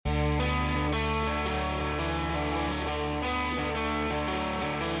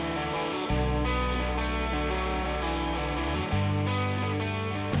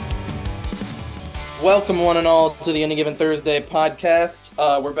Welcome, one and all, to the Any Given Thursday podcast.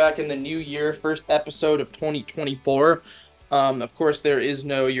 We're back in the new year, first episode of 2024. Of course, there is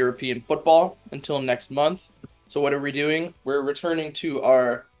no European football until next month. So what are we doing? We're returning to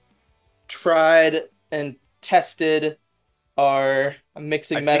our tried and tested, our I think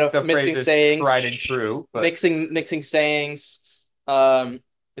the phrase mixing is sayings, tried and true, but mixing sayings.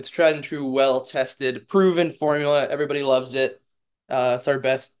 It's tried and true, well tested, proven formula. Everybody loves it. It's our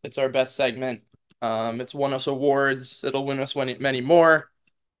best. It's our best segment. It's won us awards. It'll win us many more.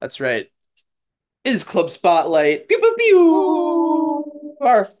 That's right. Is Club Spotlight. Pew pew pew.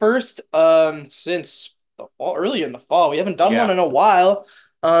 Our first since the fall, early in the fall. We haven't done one yeah, in a while.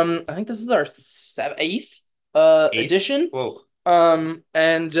 I think this is our eighth eighth. edition. Whoa,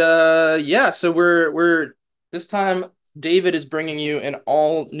 And yeah, so we're this time David is bringing you an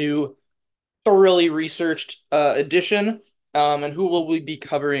all new, thoroughly researched edition. And who will we be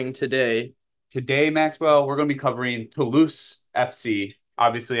covering today? today, Maxwell, we're going to be covering Toulouse FC,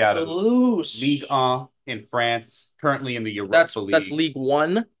 obviously out of Toulouse. Ligue 1 in France, currently in the That's Europa that's League. League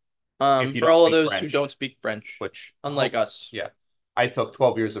One. If you For don't all of speak those who French, don't speak French, which unlike us. yeah, I took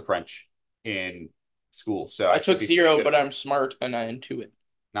 12 years of French in school, so I I should took be pretty zero, good but at it. I'm smart and I intuit.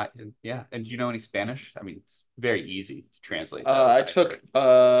 Not yeah. And do you know any Spanish? I mean, it's very easy to translate that. I took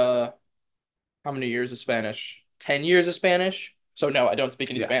how many years of Spanish? 10 years of Spanish. So no, I don't speak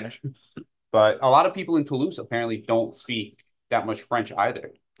any Yeah, Spanish. but a lot of people in Toulouse apparently don't speak that much French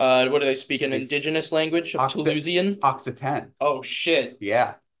either. What do they speak? An They indigenous language of Occitan. Toulousian? Occitan. Oh shit.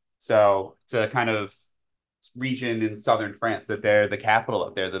 Yeah. So it's a kind of region in southern France that they're the capital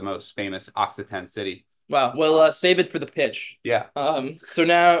of. They're the most famous Occitan city. Wow. Well, save it for the pitch. Yeah. So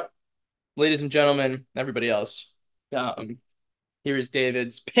now, ladies and gentlemen, everybody else, um, here is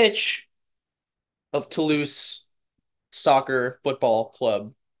David's pitch of Toulouse Soccer Football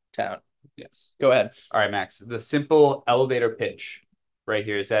Club town. Yes. Go ahead. All right, Max. The simple elevator pitch right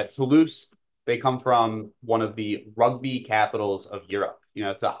here is that Toulouse, they come from one of the rugby capitals of Europe. You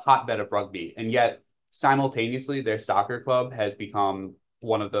know, it's a hotbed of rugby. And yet, simultaneously, their soccer club has become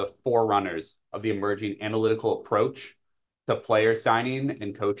one of the forerunners of the emerging analytical approach to player signing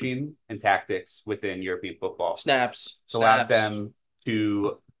and coaching and tactics within European football. Snaps. It's allowed Snaps. them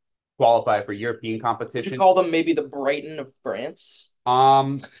to qualify for European Would competition. you call them maybe the Brighton of France?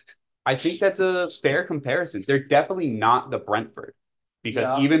 Um, I think that's a fair comparison. They're definitely not the Brentford because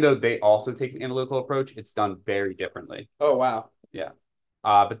Yeah. even though they also take an analytical approach, it's done very differently. Oh wow. Yeah.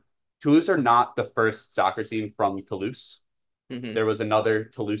 But Toulouse are not the first soccer team from Toulouse. Mm-hmm. There was another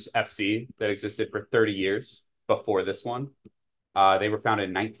Toulouse FC that existed for 30 years before this one. They were founded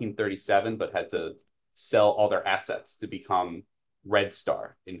in 1937, but had to sell all their assets to become Red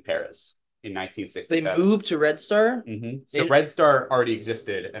Star in Paris in They 1967. moved to Red Star. So Red Star already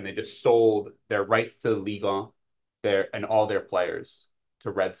existed, and they just sold their rights to Ligue 1 and all their players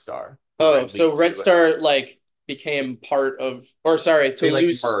to Red Star. Oh, so Red Star became part of, or sorry, They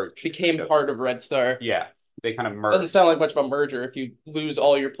Toulouse merged. became part of Red Star. Yeah, they kind of Doesn't merged. sound like much of a merger if you lose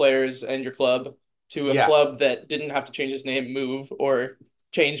all your players and your club to a Yeah. club that didn't have to change its name, move, or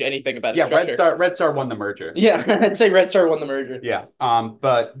change anything about its Yeah, structure. Red Star won the merger. Yeah, I'd say Red Star won the merger. Yeah.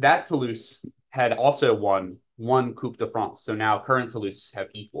 But that Toulouse had also won one Coupe de France. So now current Toulouse have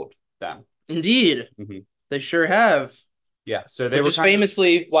equaled them. Indeed, Mhm. they sure have. Yeah. So they Which were is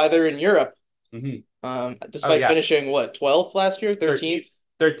famously why they're in Europe. Mhm. Despite yes. finishing what, 12th last year, 13th.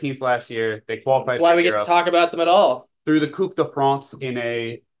 13th last year. They qualified That's why for we get to Europe talk about them at all. through the Coupe de France in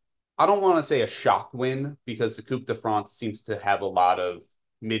I don't want to say a shock win because the Coupe de France seems to have a lot of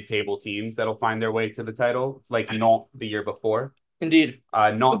mid-table teams that'll find their way to the title, like Nantes the year before. Indeed.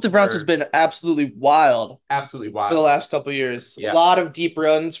 Coupe Nantes de France has been absolutely wild absolutely for the wild. last couple of years. Yeah. A lot of deep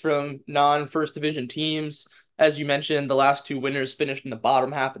runs from non-first division teams. As you mentioned, the last two winners finished in the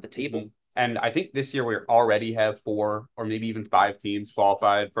bottom half of the table. And I think this year we already have 4 or maybe even 5 teams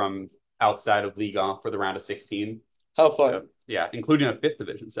qualified from outside of Ligue 1 for the round of 16. How fun. So, yeah, including a 5th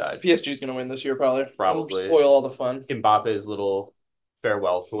division side. PSG is going to win this year, probably. Probably. It'll spoil all the fun. Mbappe's little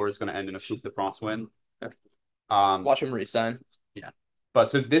farewell tour is going to end in a Coupe de France win. Watch him resign. Yeah. But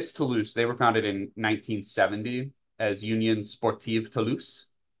so this Toulouse, they were founded in 1970 as Union Sportive Toulouse.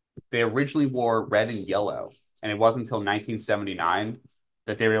 They originally wore red and yellow, and it wasn't until 1979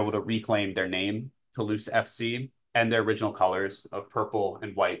 that they were able to reclaim their name, Toulouse FC, and their original colors of purple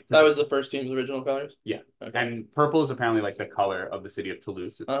and white. That was the first team's original colors? Yeah. Okay. And purple is apparently like the color of the city of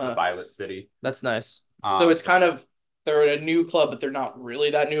Toulouse. It's the violet city. That's nice. So it's kind of, they're a new club, but they're not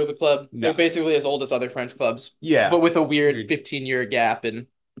really that new of a club. No. They're basically as old as other French clubs. Yeah. But with a weird 15-year gap in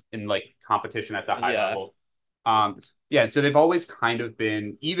like competition at the high level. Yeah, so they've always kind of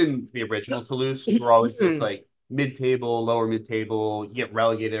been, even the original Toulouse, were always this like mid-table, lower mid-table, you get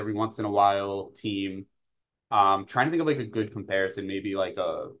relegated every once in a while team. Trying to think of like a good comparison, maybe like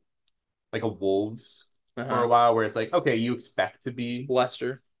a Wolves for a Uh-huh. while, where it's like, okay, you expect to be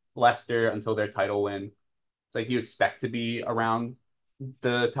Leicester. Leicester until their title win. It's like you expect to be around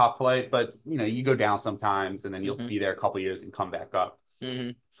the top flight, but you know, you go down sometimes and then you'll Hmm. be there a couple years and come back up.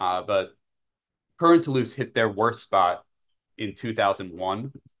 Hmm. But current Toulouse hit their worst spot in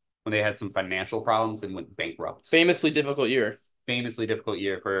 2001 when they had some financial problems and went bankrupt. Famously difficult year. Famously difficult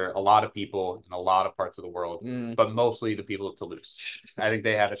year for a lot of people in a lot of parts of the world, Mm. but mostly the people of Toulouse. I think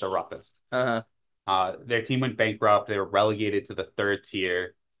they had it the roughest. Uh-huh. Their team went bankrupt. They were relegated to the third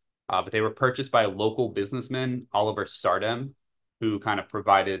tier, but they were purchased by a local businessman, Oliver Sardem, who kind of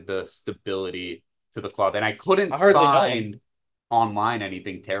provided the stability to the club. And I couldn't I hardly know him. find online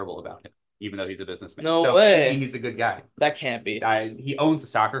anything terrible about him, even though he's a businessman. No So maybe way. he's a good guy. That can't be. He owns a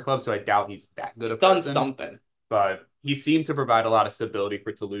soccer club, so I doubt he's that good He's a done person. something. But he seemed to provide a lot of stability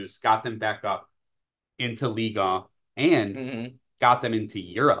for Toulouse, got them back up into Ligue and Hmm. got them into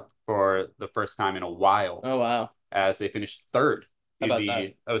Europe for the first time in a while, Oh, wow. as they finished third How in about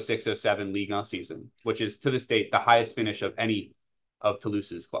that? the 06-07 Ligue 1 season, which is to this date the highest finish of any of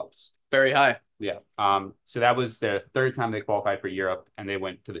Toulouse's clubs. Very high. Yeah. So that was their third time they qualified for Europe, and they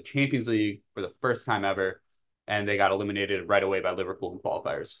went to the Champions League for the first time ever, and they got eliminated right away by Liverpool in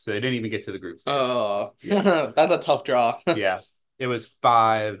qualifiers. So they didn't even get to the group stage. Oh, that's a tough draw. Yeah. It was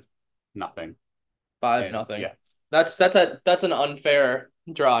 5-0. 5-0. Yeah, That's an unfair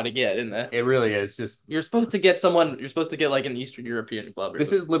draw to get in there. it really is. Just You're supposed to get someone. You're supposed to get like an Eastern European club.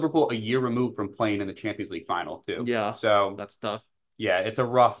 this is Liverpool a year removed from playing in the Champions League final too. Yeah, So that's tough. yeah, it's a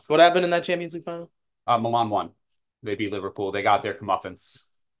rough. What happened in that Champions League final? Milan won. They beat Liverpool. They got their comeuppance.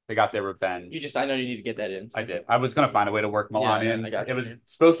 They got their revenge. I know you need to get that in. I did. I was gonna find a way to work Milan Yeah, in. I got It you, was man.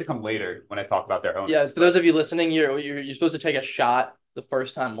 supposed to come later when I talk about their owners. Yeah, for those of you listening, you're supposed to take a shot the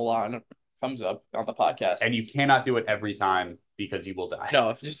first time Milan comes up on the podcast. And you cannot do it every time because you will die.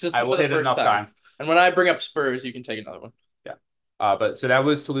 No, just I will for the hit it first enough time. times. And when I bring up Spurs, you can take another one. Yeah. But so that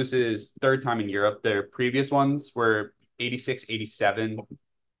was Toulouse's third time in Europe. Their previous ones were 86-87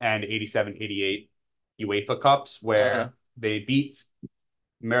 and 87-88 UEFA Cups, where they beat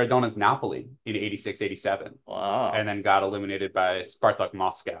Maradona's Napoli in 86-87 Wow. and then got eliminated by Spartak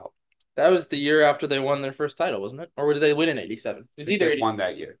Moscow. That was the year after they won their first title, wasn't it? Or did they win in 87? It was either They 80. won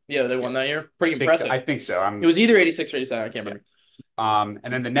that year. Yeah, they won that year. Pretty impressive. I think so. It was either 86 or 87. I can't remember.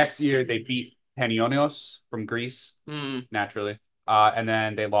 And then the next year they beat Panionios from Greece, naturally. And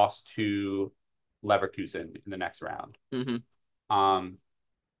then they lost to Leverkusen in the next round.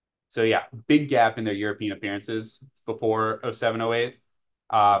 So yeah, big gap in their European appearances before 07-08.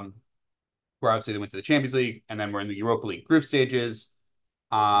 Where obviously they went to the Champions League and then we're in the Europa League group stages.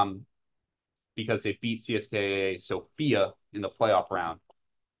 Because they beat CSKA Sofia in the playoff round.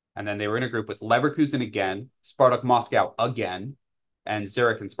 And then they were in a group with Leverkusen again, Spartak Moscow again, and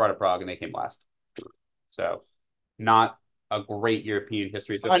Zurich and Sparta Prague, and they came last. So not a great European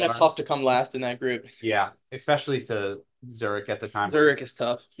history. Kind of tough to come last in that group. Yeah, especially to Zurich at the time. Zurich is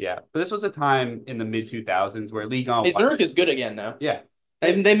tough. Yeah, but this was a time in the mid-2000s where Ligue 1 Zurich is good again now. Yeah.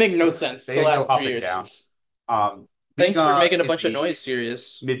 They make no sense the last 3 years. Down. Thanks for making a bunch of noise,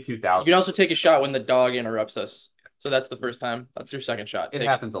 Sirius. Mid-2000s. You can also take a shot when the dog interrupts us. So that's the first time. That's your second shot. It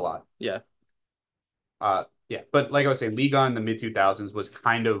happens a lot. Yeah. Yeah, but like I was saying, Liga in the mid-2000s was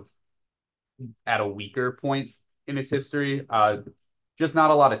kind of at a weaker point in its history. Just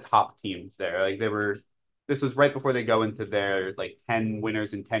not a lot of top teams there. Like this was right before they go into their like 10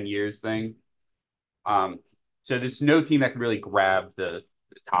 winners in 10 years thing. So there's no team that can really grab the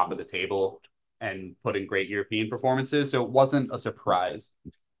top of the table and put in great European performances. So it wasn't a surprise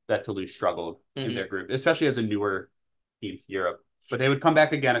that Toulouse struggled in their group, especially as a newer team to Europe. But they would come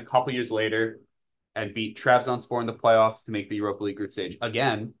back again a couple years later and beat Trabzonspor in the playoffs to make the Europa League group stage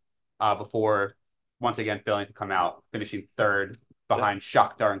again, before once again failing to come out, finishing third behind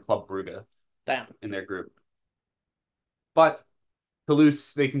Shakhtar and Club Brugge in their group. But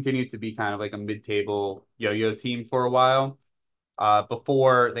Toulouse, they continued to be kind of like a mid-table yo-yo team for a while,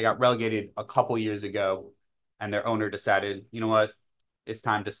 before they got relegated a couple years ago, and their owner decided, you know what, it's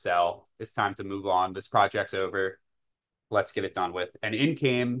time to sell. It's time to move on. This project's over. Let's get it done with. And in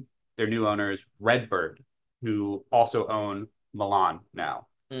came their new owners, Redbird, who also own Milan now.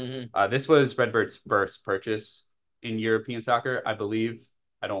 This was Redbird's first purchase in European soccer, I believe.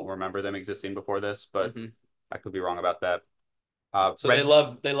 I don't remember them existing before this, but I could be wrong about that. So they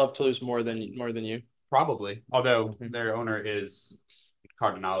love Toulouse more than you. Probably, although their owner is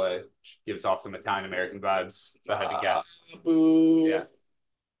Cardinale, which gives off some Italian American vibes. So I had to guess. Boo. Yeah.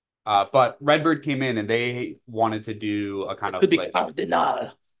 But Redbird came in and they wanted to do a kind It of could be like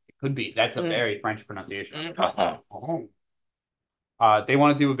Cardinal. it could be that's a very French pronunciation. Mm-hmm. They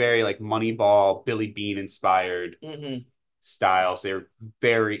want to do a very like Moneyball, Billy Bean inspired Mm-hmm. style. So they're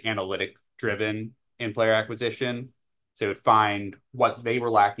very analytic driven in player acquisition. So they would find what they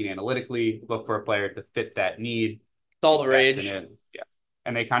were lacking analytically, look for a player to fit that need, It's all the invest in rage. it. Yeah.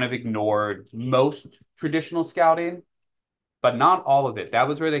 And they kind of ignored most traditional scouting, but not all of it. That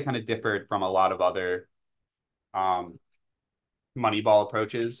was where they kind of differed from a lot of other um, Moneyball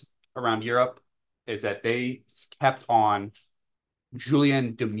approaches around Europe, is that they kept on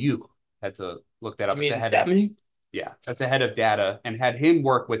Julien Demuth. Had to look that You up. It's mean ahead of Demi? yeah, that's a head of data, and had him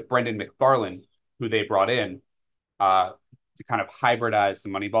work with Brendan McFarland, who they brought in to kind of hybridize the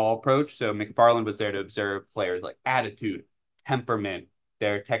Moneyball approach. So McFarland was there to observe players like attitude, temperament,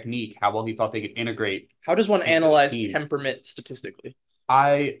 their technique, how well he thought they could integrate How does one into the analyze team. temperament statistically?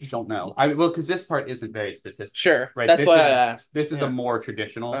 I don't know. Well, because this part isn't very statistical, Sure, right? that's why I asked. This is Yeah. a more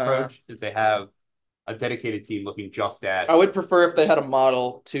traditional Uh-huh. approach, is they have a dedicated team looking just I at would prefer if they had a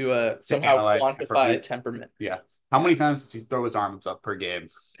model to to somehow analyze quantify temperament. temperament. Yeah. How many times does he throw his arms up per game?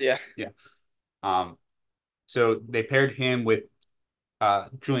 Yeah. Yeah. Um, so they paired him with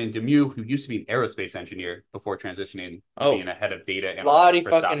Julian Demuth, who used to be an aerospace engineer before transitioning to Oh, being a head of data Lottie analytics for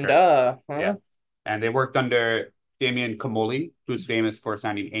fucking soccer. duh. Yeah. Huh? And they worked under Damien Comolli, who's famous for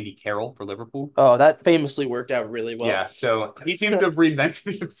signing Andy Carroll for Liverpool. Oh, that famously worked out really well. Yeah. So he seems to have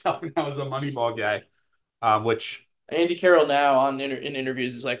reinvented himself now as a Moneyball guy, which Andy Carroll now in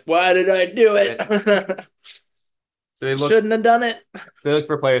interviews is like, "Why did I do it? so they looked Shouldn't have done it." so they looked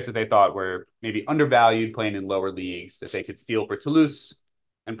for players that they thought were maybe undervalued, playing in lower leagues that they could steal for Toulouse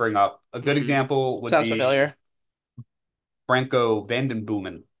and bring up. A good example would Sounds be familiar. Branko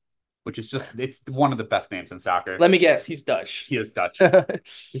Vandenboomen, which is just it's one of the best names in soccer. Let me guess, he's Dutch. He is Dutch. Have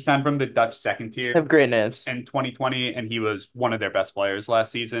He signed from the Dutch second tier great names. in 2020, and he was one of their best players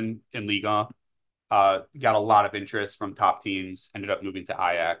last season in Ligue. Got a lot of interest from top teams, ended up moving to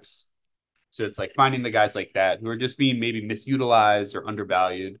Ajax. So it's like finding the guys like that who are just being maybe misutilized or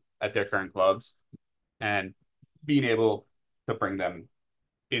undervalued at their current clubs and being able to bring them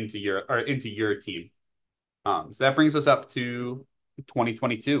into your team. So that brings us up to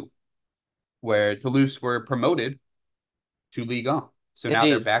 2022, where Toulouse were promoted to Ligue 1. So now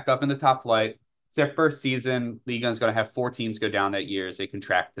they're Indeed. back up in the top flight. It's their first season. Ligue 1 is going to have 4 teams go down that year as they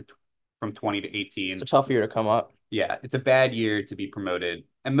contract from 20 to 18. It's a tough year to come up. Yeah, it's a bad year to be promoted.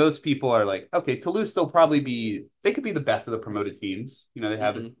 And most people are like, okay, Toulouse will probably they could be the best of the promoted teams. You know, they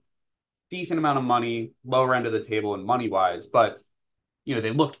have a decent amount of money, lower end of the table and money wise, but, you know,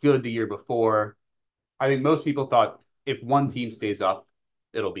 they looked good the year before. I think most people thought if one team stays up,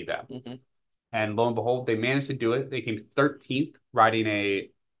 it'll be them. And lo and behold, they managed to do it. They came 13th, riding a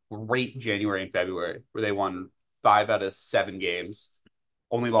great January and February, where they won 5 out of 7 games.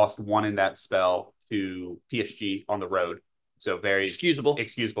 Only lost 1 in that spell to PSG on the road. So very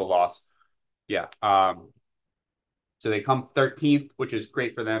excusable loss. Yeah. So they come 13th, which is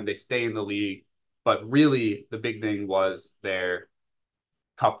great for them. They stay in the league. But really, the big thing was their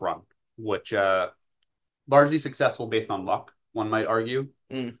cup run, which largely successful based on luck, one might argue.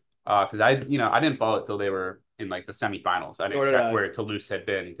 Because I didn't follow it till they were in like the semifinals. I didn't track where Toulouse had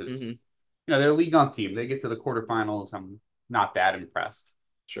been because they're a Ligue 1 team. They get to the quarterfinals. I'm not that impressed.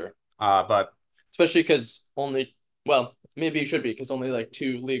 Sure. But especially because maybe you should be because only like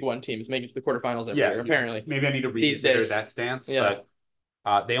 2 League One teams make it to the quarterfinals every year. Apparently, maybe I need to reconsider that stance. Yeah.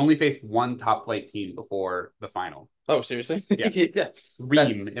 But they only faced 1 top flight team before the final. Oh, seriously? Yeah. yeah.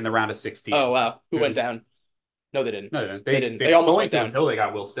 Ream in the round of 16. Oh wow, who went down? No, they didn't. No, they didn't. They didn't. They almost went down until they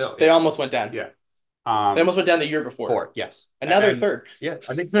got Will Still. They almost went down. Yeah. They almost went down the year before. 4, yes. And now they're third. Yeah,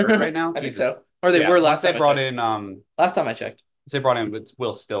 I think third right now. I think so. Or they were last time. They brought in. Last time I checked. They brought in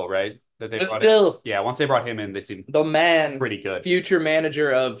Will Still, right? That they brought Still. In. Yeah, once they brought him in, they seemed the man pretty good. Future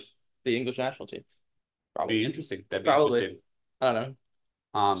manager of the English national team. Probably be interesting. That'd be interesting. I don't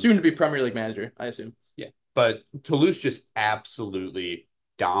know. Soon to be Premier League manager, I assume. Yeah, but Toulouse just absolutely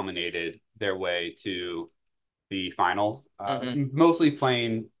dominated their way to the final. Mostly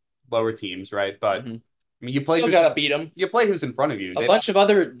playing lower teams, right? But I mean, you play. Still gotta beat them. You play who's in front of you. A bunch of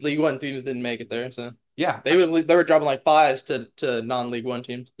other League One teams didn't make it there, so yeah, they were dropping like 5s to non-League One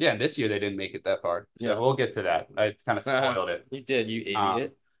teams. Yeah, and this year they didn't make it that far. So we'll get to that. I kind of spoiled it. You did, you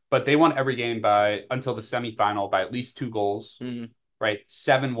idiot. But they won every game until the semifinal by at least 2 goals. Right,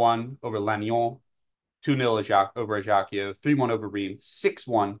 7-1 over Lannion, 2-0 over Ajaccio, 3-1 over Reims,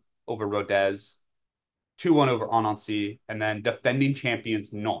 6-1 over Rodez, 2-1 over Annecy, and then defending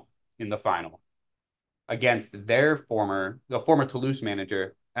champions Nantes in the final against the former Toulouse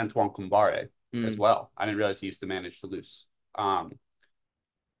manager, Antoine Combare, as Mm. well. I didn't realize he used to manage Toulouse.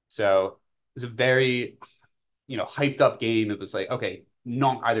 So it's a very, hyped up game. It was like, okay,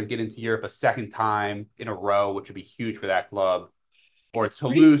 Nantes either get into Europe a second time in a row, which would be huge for that club, or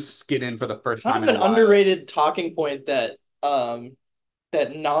Toulouse get in for the first Kind time of in a an while. underrated talking point that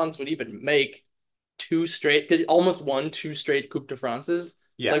Nons would even make two straight, because almost won two straight Coupe de France's.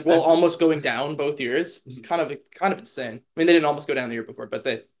 Yeah, Like, while almost going down both years. It's kind of insane. I mean, they didn't almost go down the year before, but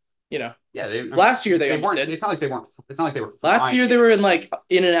they, you know, yeah. last year they they almost weren't. did. It's not like they weren't. It's not like they were Last flying. year they were in like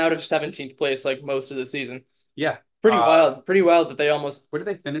in and out of 17th place like most of the season. Yeah. Pretty wild. Pretty wild that they almost. Where did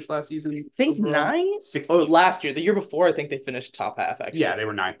they finish last season? I think overall? 9? 16th. Oh, last year. The year before, I think they finished top half, actually. Yeah, they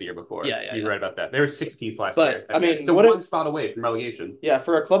were 9th the year before. Yeah. You're right about that. They were 16th last But, year. I mean, so what one if, spot away from relegation. yeah,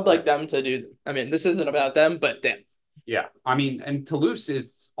 for a club like them to do, I mean, this isn't about them, but damn. Yeah, I mean, and Toulouse,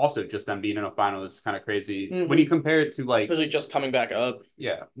 it's also just them being in a final is kind of crazy. Mhm. When you compare it to like, Especially just coming back up.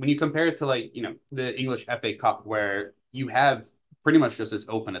 yeah, when you compare it to like, the English FA Cup where you have pretty much just as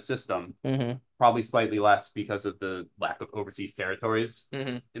open a system, Mm-hmm. probably slightly less because of the lack of overseas territories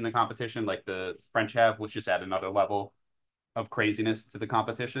Mm-hmm. in the competition, like the French have, which is at another level of craziness to the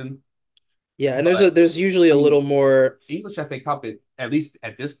competition. Yeah, and But there's usually a little more. English FA Cup, at least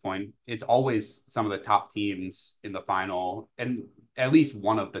at this point, it's always some of the top teams in the final, and at least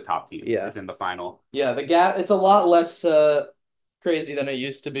one of the top teams is in the final. Yeah, the gap, it's a lot less crazy than it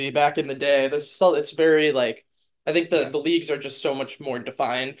used to be back in the day. It's very like, I think the leagues are just so much more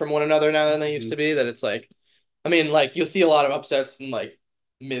defined from one another now than they used to be, that it's like, I mean, like you'll see a lot of upsets in like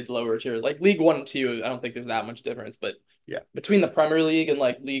mid lower tier, like League 1 and 2. I don't think there's that much difference, but Yeah, between the Premier League and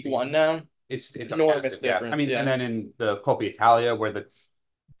like League 1 now, it's enormous massive, yeah. difference. I mean, Yeah. and then in the Coppa Italia, where the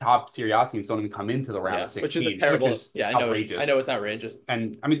top Serie A teams don't even come into the round Yeah, of which is 16, terrible. which is Yeah, outrageous. I know it's outrageous.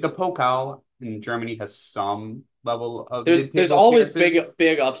 And I mean, the Pokal in Germany has some level of There's mid-table always appearances.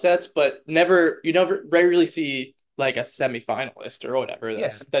 big upsets, but you never rarely see like a semifinalist or whatever.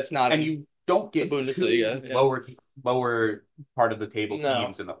 That's not And in you don't the get Bundesliga. two Yeah. lower part of the table No.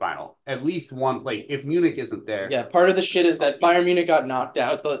 teams in the final. At least one, like if Munich isn't there. Yeah, part of the shit is that Bayern Munich got knocked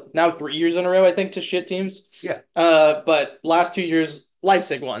out, but now 3 years in a row, I think, to shit teams. Yeah. But last 2 years,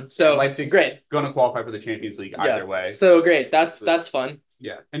 Leipzig won. So Leipzig's great. Gonna qualify for the Champions League either way. So great. That's fun.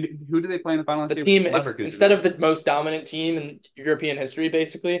 Yeah. And who do they play in the final last The year? team, Leverkusen. instead of the most dominant team in European history,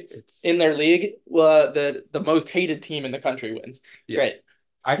 basically, It's in their league, the most hated team in the country wins. Yeah. Great.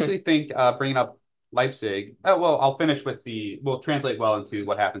 I actually think bringing up Leipzig. Oh well, I'll finish with we'll translate well into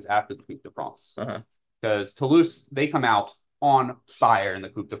what happens after the Coupe de France. Because Toulouse, they come out on fire in the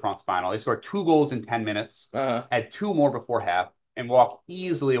Coupe de France final. They score 2 goals in 10 minutes, had 2 more before half, and walk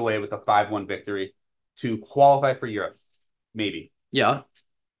easily away with a 5-1 victory to qualify for Europe. Maybe. Yeah.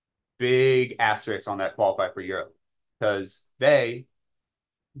 Big asterisk on that qualify for Europe because they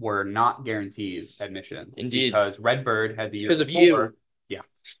were not guaranteed admission. Indeed. Because Redbird had the year because before, of you.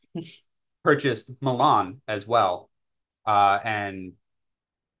 Yeah. Purchased Milan as well. And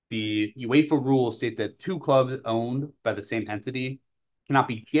the UEFA rules state that 2 clubs owned by the same entity cannot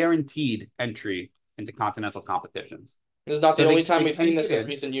be guaranteed entry into continental competitions. This is not the only time we've seen this in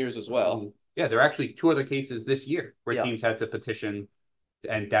recent years as well. Yeah, there are actually 2 other cases this year where teams had to petition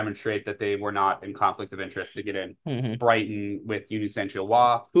and demonstrate that they were not in conflict of interest to get in. Brighton with Union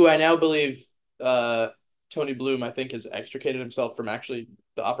Saint-Gilloise. Who I now believe Tony Bloom, I think, has extricated himself from actually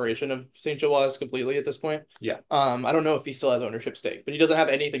the operation of Saint-Gilloise completely at this point. Yeah. I don't know if he still has ownership stake, but he doesn't have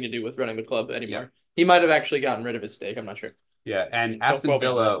anything to do with running the club anymore. Yeah. He might have actually gotten rid of his stake. I'm not sure. Yeah, and Aston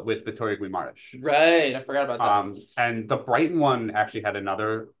Villa with Vittorio Guimaraes. Right, I forgot about that. And the Brighton one actually had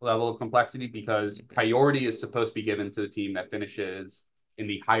another level of complexity because priority is supposed to be given to the team that finishes in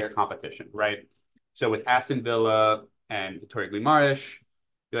the higher competition, right? So with Aston Villa and Vittorio Guimaraes,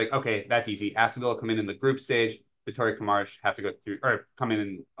 you're like, okay, that's easy. Aston Villa come in the group stage. Vittorio Guimaraes have to go through or come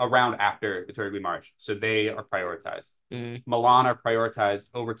in a round after Vittorio Guimaraes. So they are prioritized. Milan are prioritized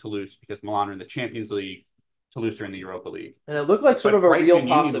over Toulouse because Milan are in the Champions League. Toulouse are in the Europa League. And it looked like sort of a real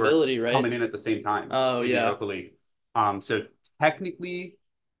possibility, right? Coming in at the same time. Oh, yeah. Europa League. So technically,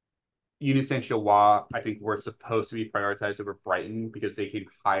 Union Saint-Gilloise, I think, were supposed to be prioritized over Brighton because they came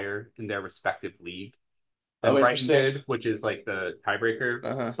higher in their respective league than Brighton did, which is like the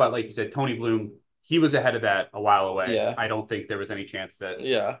tiebreaker. But like you said, Tony Bloom, he was ahead of that a while away. Yeah. I don't think there was any chance that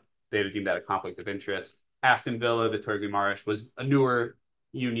they'd have deemed that a conflict of interest. Aston Villa, Vittorio Guimaraes was a newer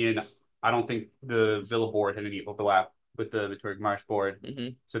union. I don't think the Villa board had any overlap with the Vittorio Guimaraes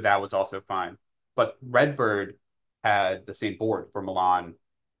board. So that was also fine. But Redbird had the same board for Milan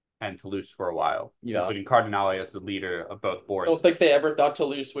and Toulouse for a while, Yeah. including Cardinale as the leader of both I boards. don't think they ever thought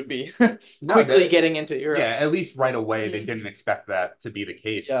Toulouse would be No, quickly getting into Europe. Yeah, at least right away, they didn't expect that to be the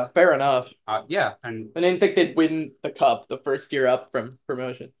case. Yeah, fair enough. Yeah, and I didn't think they'd win the cup the first year up from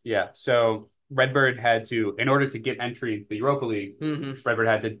promotion. yeah, so Redbird had to, in order to get entry into the Europa League, Redbird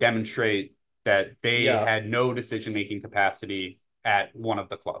had to demonstrate that they had no decision-making capacity at one of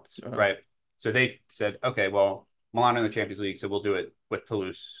the clubs, right? So they said, okay, well, Milan in the Champions League, so we'll do it with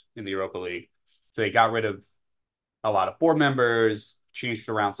Toulouse in the Europa League. So they got rid of a lot of board members, changed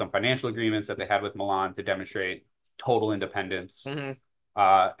around some financial agreements that they had with Milan to demonstrate total independence. And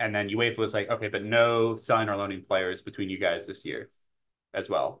then UEFA was like, okay, but no selling or loaning players between you guys this year as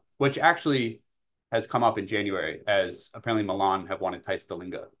well, which actually has come up in January, as apparently Milan have wanted Thijs de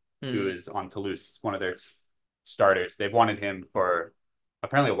Linge, who is on Toulouse. He's one of their starters. They've wanted him for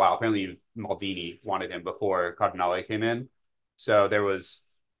apparently a while. Apparently Maldini wanted him before Cardinale came in. So there was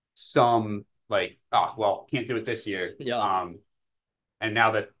some like, oh, well, can't do it this year. And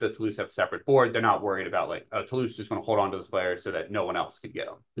now that the Toulouse have a separate board, they're not worried about like, oh, Toulouse is just going to hold on to this player so that no one else can get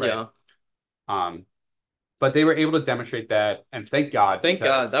him. Right? But they were able to demonstrate that, and thank God. Thank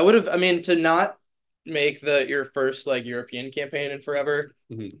God. That would have, I mean, to not make your first like European campaign in forever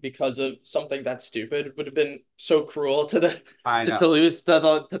because of something that stupid would have been so cruel to Toulouse,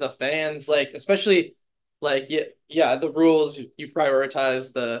 to the fans, like especially like the rules, you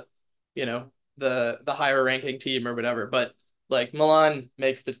prioritize the the higher ranking team or whatever, but like Milan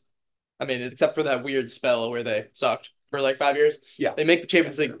makes except for that weird spell where they sucked for like 5 years, they make the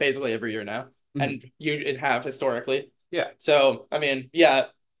Champions League basically every year now, and you have historically. So I mean,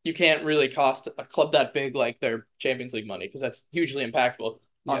 you can't really cost a club that big like their Champions League money, because that's hugely impactful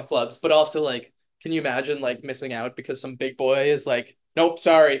on clubs. But also, like, can you imagine like missing out because some big boy is like, nope,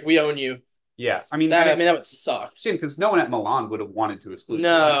 sorry, we own you. Yeah, I mean that would suck. Because no one at Milan would have wanted to exclude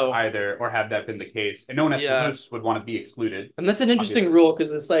Toulouse either, or have that been the case, and no one at Toulouse would want to be excluded. And that's an interesting rule,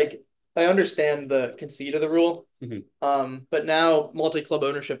 because it's like, I understand the conceit of the rule, but now multi-club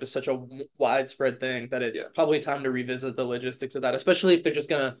ownership is such a widespread thing that it's probably time to revisit the logistics of that, especially if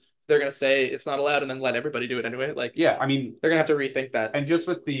they're gonna say it's not allowed and then let everybody do it anyway. Like, I mean, they're gonna have to rethink that. And just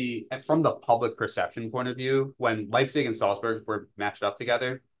from the public perception point of view, when Leipzig and Salzburg were matched up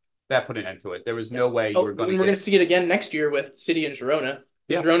together, that put an end to it. There was no way you were going to. We're going to see it again next year with City and Girona.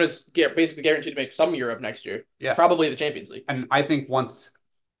 Girona's basically guaranteed to make some Europe next year. Probably the Champions League. And I think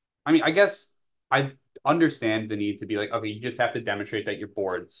I guess I understand the need to be like, okay, you just have to demonstrate that your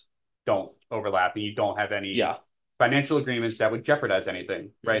boards don't overlap and you don't have any financial agreements that would jeopardize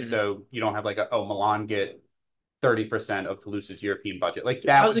anything, right? So you don't have like Milan get 30% of Toulouse's European budget. Like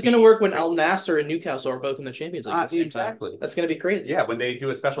that. How's it going to work when Al Nassr and Newcastle are both in the Champions League? Exactly. That's going to be crazy. Yeah, when they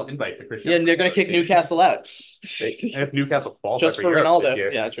do a special invite to Cristiano. Yeah, and they're going to kick Newcastle out. If Newcastle falls just for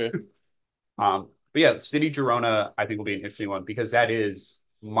Ronaldo. Yeah, true. But yeah, City Girona, I think, will be an interesting one, because that is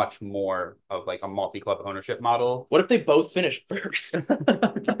much more of like a multi-club ownership model. What if they both finish first?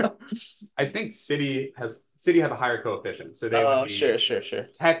 I think City have a higher coefficient, so they would be sure.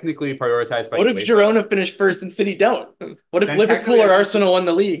 technically prioritized by. What if Girona finished first and City don't? What if Liverpool or Arsenal won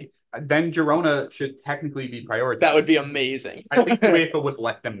the league? Then Girona should technically be prioritized. That would be amazing. I think UEFA would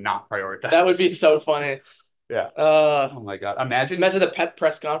let them not prioritize. That would be so funny. Yeah. Oh my God. Imagine the Pep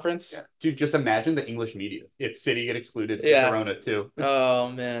press conference. Yeah. Dude, just imagine the English media if City get excluded, Girona too. Oh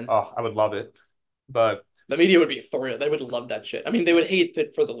man. Oh, I would love it. But the media would be thrilled. They would love that shit. I mean, they would hate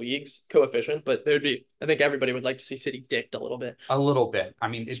it for the league's coefficient, but I think everybody would like to see City dicked a little bit. A little bit. I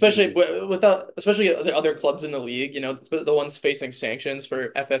mean, especially the other clubs in the league, the ones facing sanctions for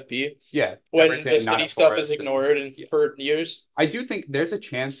FFP. Yeah. When the City stuff is ignored for years. I do think there's a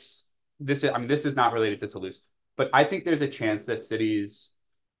chance. This is not related to Toulouse, but I think there's a chance that City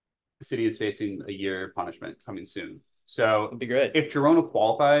is facing a year punishment coming soon. So it'd be great if Girona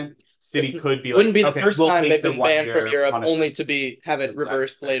qualify. City could be wouldn't be the first time they've been banned from Europe, only to have it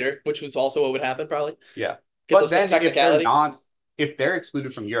reversed later, which was also what would happen probably. Yeah, but then if they're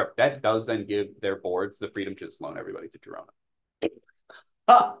excluded from Europe, that does then give their boards the freedom to just loan everybody to Girona.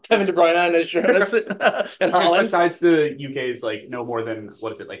 Kevin De Bruyne and Girona and Holland. Besides the UK's like no more than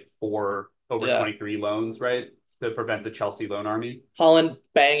 4 over 23 loans, right? To prevent the Chelsea loan army. Holland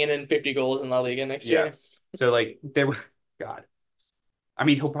banging in 50 goals in La Liga next year. So like God. I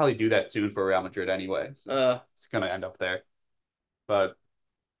mean, he'll probably do that soon for Real Madrid anyway. So it's going to end up there. But,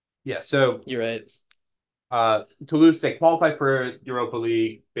 yeah, so... You're right. Toulouse, they qualified for Europa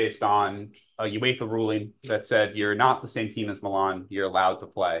League based on a UEFA ruling that said you're not the same team as Milan. You're allowed to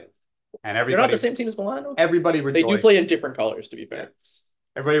play. And everybody... You're not the same team as Milan? Everybody rejoiced. They do play in different colors, to be fair.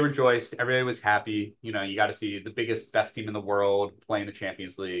 Everybody rejoiced. Everybody was happy. You know, you got to see the biggest, best team in the world playing the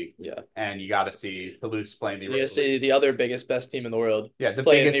Champions League, Yeah. and you got to see Toulouse playing the You Europa League. see the other biggest, best team in the world Yeah, the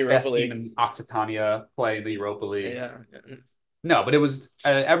play in the biggest, Europa best team League. in Occitania play the Europa League. Yeah. No, but it was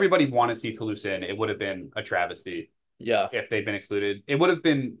everybody wanted to see Toulouse in. It would have been a travesty Yeah. if they'd been excluded. It would have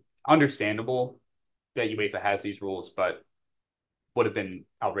been understandable that UEFA has these rules, but would have been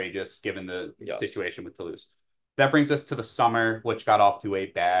outrageous given the situation with Toulouse. That brings us to the summer, which got off to a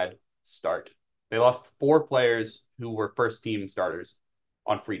bad start. They lost 4 players who were first team starters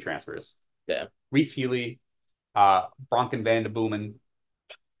on free transfers. Yeah. Reece Healy, Bronken van de Boomen,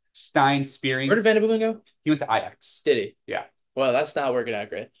 Stein Spearing. Where did Van de Boomen go? He went to Ajax. Did he? Yeah. Well, that's not working out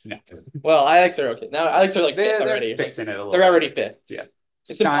great. No. Well, Ajax are okay. Now Ajax are like fifth already. Fixing it a little. They're already fifth. Yeah.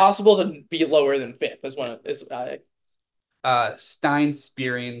 It's impossible to be lower than fifth. That's one is Ajax. Stein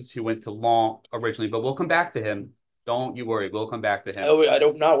Spearings, who went to Lyon originally, but we'll come back to him. Don't you worry, we'll come back to him. Oh,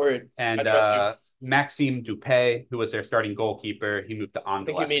 I'm not worried. And Maxime Dupay, who was their starting goalkeeper, he moved to Anderlecht. I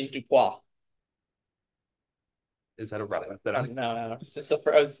think you mean Dupois. Is that a reference? No. It's just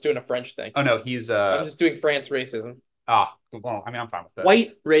I was doing a French thing. Oh no, he's I'm just doing France racism. Well, I mean, I'm fine with that.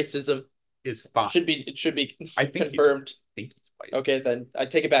 White racism is fine. It should be I think confirmed. I think he's white. Okay, then I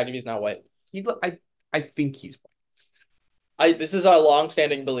take it back if he's not white. I think he's white. This is a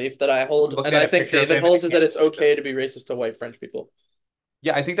long-standing belief that I hold, and I think David holds, is that it's okay to be racist to white French people.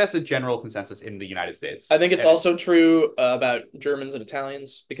 Yeah, I think that's a general consensus in the United States. I think it's also true about Germans and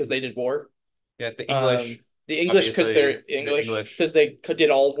Italians because they did war. Yeah, the English. The English because they're English because they did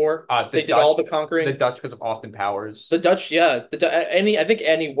all war. They did all the conquering. The Dutch because of Austin Powers. The Dutch, yeah. I think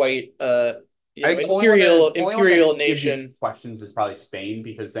any white imperial nation questions is probably Spain,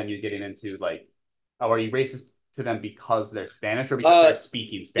 because then you're getting into like, are you racist to them because they're Spanish or because they're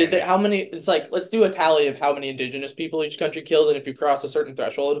speaking Spanish? How many? It's like, let's do a tally of how many indigenous people each country killed, and if you cross a certain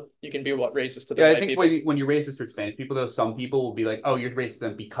threshold, you can be racist to the white people. When you're racist to Spanish people, though, some people will be like, "Oh, you're racist to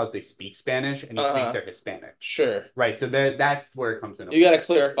them because they speak Spanish and you think they're Hispanic." Sure. Right. So that's where it comes in. You got to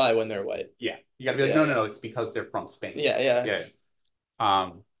clarify when they're white. Yeah. You got to be like, no, it's because they're from Spain. Yeah.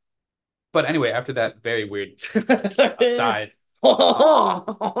 But anyway, after that very weird aside,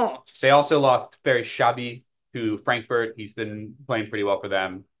 they also lost Ferry Xabi to Frankfurt. He's been playing pretty well for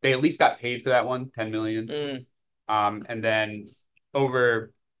them. They at least got paid for that one, 10 million. And then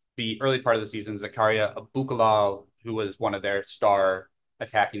over the early part of the season, Zakaria Abukalal, who was one of their star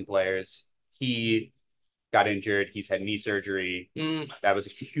attacking players, he got injured. He's had knee surgery. That was a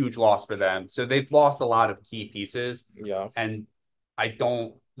huge loss for them. So they've lost a lot of key pieces. Yeah. And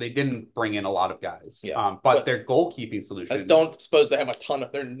they didn't bring in a lot of guys. Yeah. But their goalkeeping solution. I don't suppose they have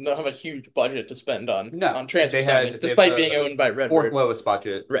they don't have a huge budget to spend on transfer signings, despite being owned by Redbird. Fourth lowest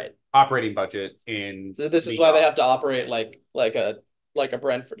budget. Right. Operating budget in. So this is why they have to operate like a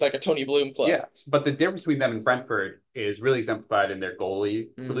Brentford, like a Tony Bloom club. Yeah. But the difference between them and Brentford is really exemplified in their goalie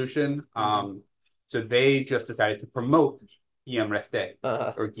solution. So they just decided to promote Guillaume Reste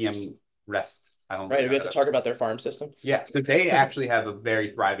or Guillaume Rest. Right, we have to talk about their farm system. Yeah, so they actually have a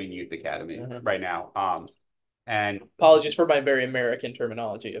very thriving youth academy right now. And apologies for my very American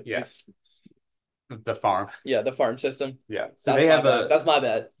terminology. The farm. Yeah, the farm system. Yeah, so they have that's my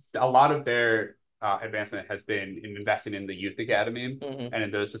bad. A lot of their advancement has been in investing in the youth academy and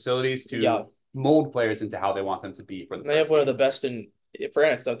in those facilities to mold players into how they want them to be for the. They have one of the best in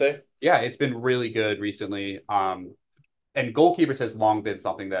France, don't they? Yeah, it's been really good recently. And goalkeepers has long been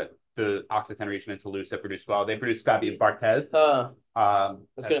something that the Occitan region and Toulouse have produced well. They produced Fabien Barthez. I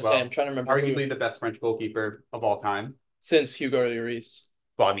was going to say, I'm trying to remember. Arguably the best French goalkeeper of all time. Since Hugo Lloris.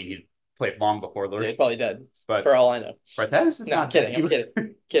 Well, I mean, he's played long before Lloris. Yeah, he's probably dead, but for all I know. Barthez is not kidding. I'm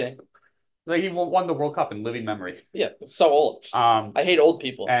kidding. Kidding. Like, he won the World Cup in living memory. Yeah, it's so old. I hate old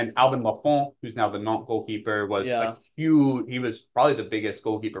people. And Albin Lafont, who's now the Nantes goalkeeper, was huge. He was probably the biggest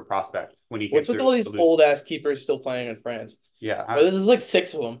goalkeeper prospect when he came. What's with all these old-ass keepers still playing in France? Yeah. There's like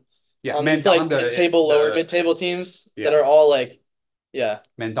 6 of them. Yeah, on these like mid-table teams that are all like,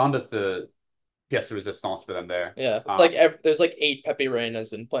 Mandonda's the pièce de résistance for them there. Yeah, there's like 8 Pepe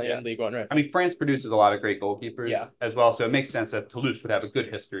Reinas in playing in Ligue 1, right? I mean, France produces a lot of great goalkeepers as well, so it makes sense that Toulouse would have a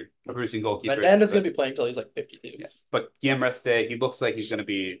good history of producing goalkeepers. Mandanda's going to be playing until he's like 52. Yeah, but Guillaume Reste, he looks like he's going to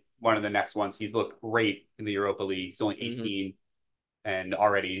be one of the next ones. He's looked great in the Europa League. He's only 18 and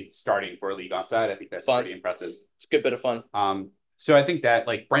already starting for a League on side. I think that's pretty impressive. It's a good bit of fun. So I think that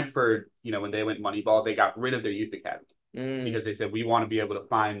like Brentford, when they went Moneyball, they got rid of their youth academy because they said we want to be able to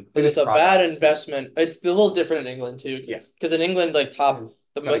find. It's a bad investment. It's a little different in England too. Because in England, like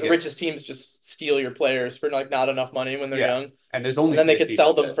the richest teams just steal your players for like not enough money when they're young, and there's only then they could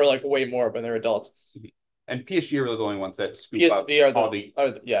sell them for like way more when they're adults. And PSG are really the only ones that scoop up PSV all the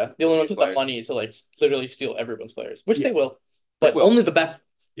the only ones with the players. money to like literally steal everyone's players, which Yeah, they will, they but will. only the best.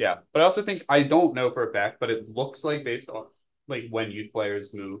 Yeah, but I also think I don't know for a fact, but it looks like based on like when youth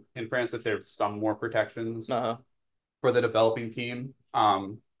players move in France, that there's some more protections Uh-huh. for the developing team.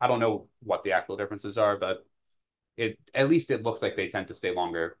 I don't know what the actual differences are, but it at least it looks like they tend to stay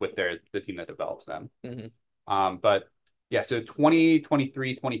longer with the team that develops them. Mm-hmm. But yeah, so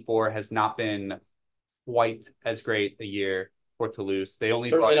 2023-24 has not been quite as great a year for Toulouse. They only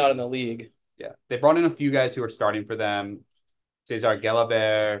Certainly brought not in, in the league. yeah, they brought in a few guys who are starting for them. Cesar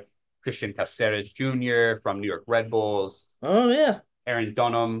Gelabert, Christian Caceres Jr. from New York Red Bulls. Oh yeah. Aaron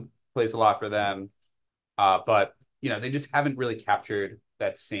Dunham plays a lot for them. But they just haven't really captured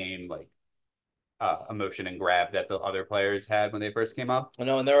that same like emotion and grab that the other players had when they first came up. I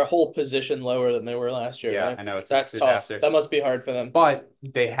know, and they're a whole position lower than they were last year, Yeah, right? I know it's a That's tough. disaster. That must be hard for them. But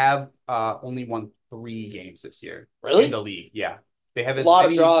they have only won 3 games this year Really? in the league. Yeah. They have a lot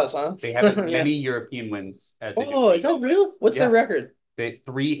of draws, huh? They have as Yeah. many European wins as they do. Oh, is that real? What's their record? They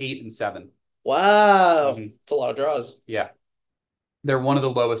 3-8-7. Wow. It's a lot of draws. Yeah. They're one of the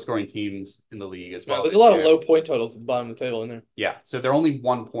lowest scoring teams in the league as well. There's a lot of low point totals at the bottom of the table in there. Yeah, so they're only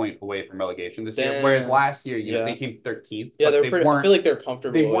 1 point away from relegation this year. Damn. Whereas last year, they came 13th. Yeah, but I feel like they're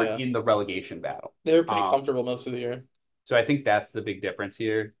comfortable. They weren't in the relegation battle. They were pretty comfortable most of the year. So I think that's the big difference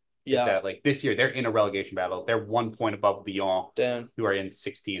here. Yeah. Is that like this year they're in a relegation battle. They're 1 point above Lyon, who are in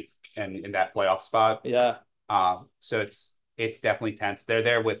 16th and in that playoff spot. Yeah. So it's definitely tense. They're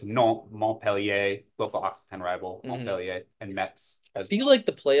there with Nantes, Montpellier, local Occitan rival, Montpellier, and Metz. I feel like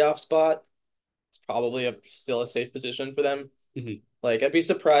the playoff spot is probably still a safe position for them. Mm-hmm. Like, I'd be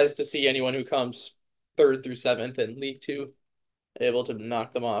surprised to see anyone who comes 3rd through 7th in League Two able to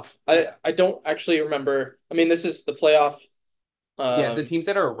knock them off. I don't actually remember. I mean, this is the playoff. The teams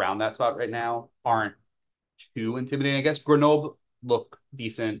that are around that spot right now aren't too intimidating. I guess Grenoble look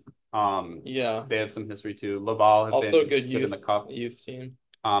decent. They have some history too. Laval have also been good in the cup. Youth team.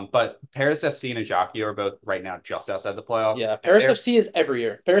 But Paris FC and Ajaccio are both right now just outside the playoff. Yeah, Paris FC is every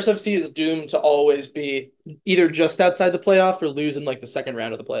year. Paris FC is doomed to always be either just outside the playoff or lose in like the second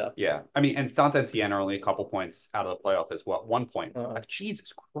round of the playoff. Yeah, I mean, and Saint-Étienne are only a couple points out of the playoff as well. 1 point.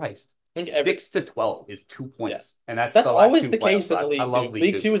 Jesus Christ. 6 to 12 is 2 points, and that's always the case in the League Two.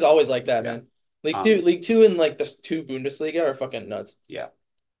 League Two is always like that, man. League Two, and like the 2 Bundesliga are fucking nuts. Yeah,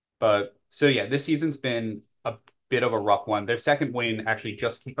 but so yeah, this season's been a bit of a rough one. Their third win actually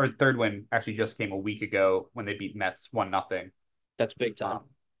just came a week ago when they beat Metz 1-0. That's big time.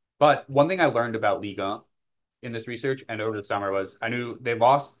 But one thing I learned about Liga in this research and over the summer was I knew they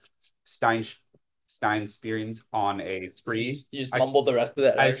lost Stein-Spearings on a free. You just mumbled the rest of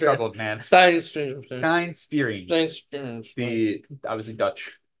that. I struggled, man. Stein-Spearings. The obviously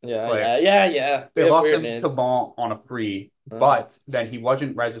Dutch. Yeah. They lost him to Lens on a free, but then he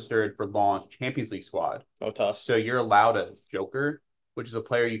wasn't registered for Lens Champions League squad. Oh, tough. So you're allowed a joker, which is a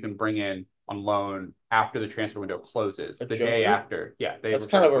player you can bring in on loan after the transfer window closes. The day after. Yeah. That's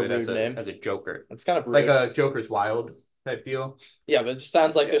kind of a rude name. As a joker. That's kind of rude. Like a Joker's Wild type deal. Yeah, but it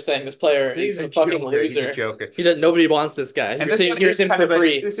sounds like they're saying this player is a fucking loser. He's a joker. Nobody wants this guy. And here's him for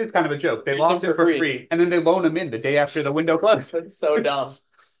free. This is kind of a joke. They lost him for free, and then they loan him in the day after the window closed. That's so dumb.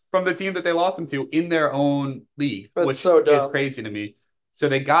 From the team that they lost him to in their own league, which so dumb. Is crazy to me. So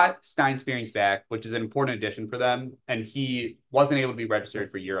they got Stein-Spearings back, which is an important addition for them, and he wasn't able to be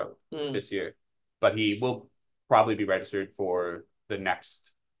registered for Europe this year, but he will probably be registered for the next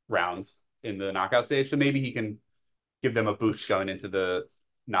rounds in the knockout stage. So maybe he can give them a boost going into the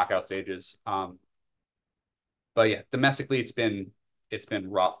knockout stages. But yeah, domestically it's been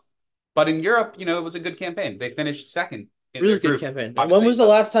rough. But in Europe, it was a good campaign. They finished second. Really good campaign. When was the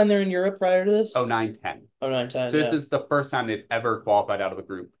last time they were in Europe prior to this? 09-10. 09-10. So this is the first time they've ever qualified out of a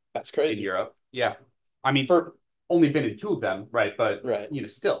group. That's crazy. In Europe. Yeah. I mean, only been in 2 of them, right? But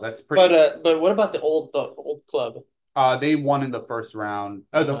still, that's pretty. But what about the old club? They won in the first round.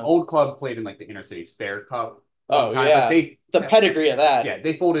 The old club played in like the Inner Cities Fair Cup. Oh yeah, the pedigree of that. Yeah,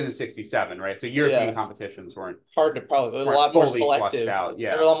 they folded in '67, right? So European competitions weren't hard to probably a lot more selective. Out.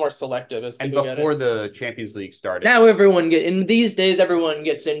 Yeah, they're a lot more selective as to and before the Champions League started. Now these days everyone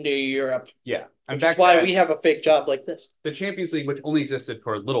gets into Europe. Yeah, which is why we have a fake job like this. The Champions League, which only existed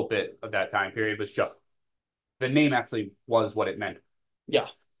for a little bit of that time period, was just the name actually was what it meant. Yeah,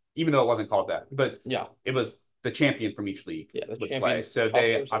 even though it wasn't called that, but it was the champion from each league. Yeah, the would play. So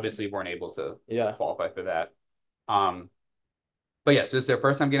they obviously weren't able to qualify for that. But yes, this is their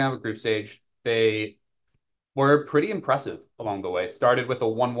first time getting out of a group stage. They were pretty impressive along the way. Started with a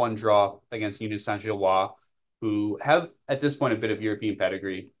 1-1 draw against Union Saint-Gilloise, who have at this point a bit of European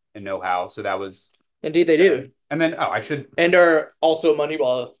pedigree and know-how. So that was Indeed, they do. And then And are also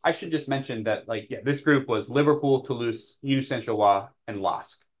Moneyball. I should just mention that this group was Liverpool, Toulouse, Union Saint-Gilloise, and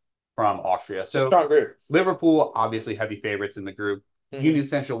LASK from Austria. It's a So strong group. Liverpool obviously heavy favorites in the group. Union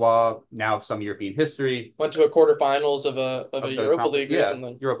Saint-Gilloise now have some European history. Went to a quarterfinals of a Europa League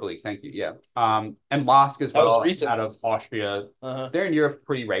recently. Europa League, thank you. Yeah. And LASK as well out of Austria. They're in Europe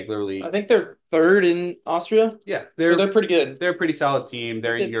pretty regularly. I think they're third in Austria. Yeah, they're pretty good. They're a pretty solid team.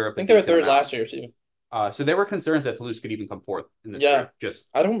 They're in Europe. I think they were third last year too. So there were concerns that Toulouse could even come fourth in this group.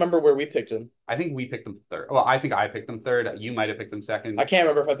 I don't remember where we picked them. I think we picked them third. Well, I think I picked them third. You might have picked them second. I can't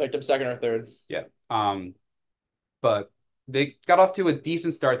remember if I picked them second or third. Yeah. But they got off to a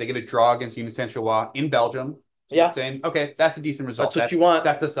decent start. They get a draw against Union Saint-Gilloise in Belgium. Yeah. Saying, okay, that's a decent result. That's what you want.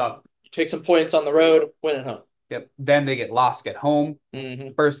 That's us up. Take some points on the road, win at home. Yep. Then they get LASK at home.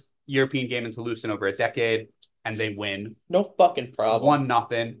 First European game in Toulouse in over a decade, and they win. No fucking problem.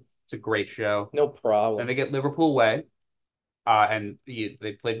 1-0. It's a great show. No problem. Then they get Liverpool away. And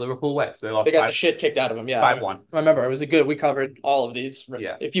they played Liverpool away. So they lost. They got the shit kicked out of them. Yeah. 5-1. I remember. It was a good. We covered all of these.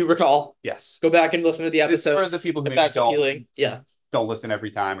 Yeah. If you recall. Yes. Go back and listen to the episodes. For the people who maybe don't listen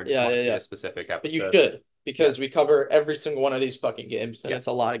every time or just want to see a specific episode. But you should, because we cover every single one of these fucking games, and it's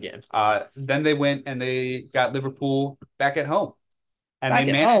a lot of games. Then they went and they got Liverpool back at home. And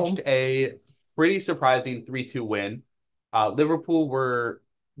they managed a pretty surprising 3-2 win. Liverpool were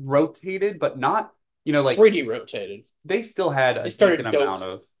rotated, but not, pretty rotated. They still had a decent amount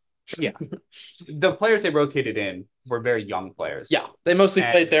of the players they rotated in were very young players. Yeah. They mostly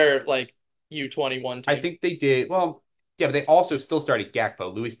played their U21 team. I think they did. Well, yeah, but they also still started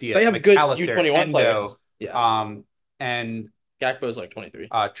Gakpo, Luis Diaz. They have good U21 players. Yeah. And Gakpo's 23.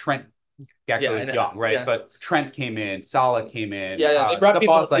 Trent Gakpo is young, right? Yeah. But Trent came in, Salah came in. Yeah, they brought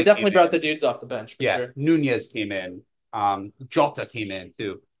people. They definitely brought the dudes off the bench. For sure. Nunez came in. Jota came in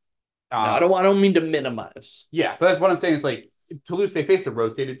too. No, I don't mean to minimize. Yeah, but that's what I'm saying. Is Toulouse, they faced a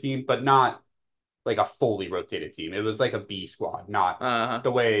rotated team, but not a fully rotated team. It was like a B squad, not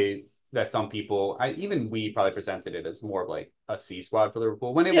the way that some people, even we probably presented it as more of a C squad for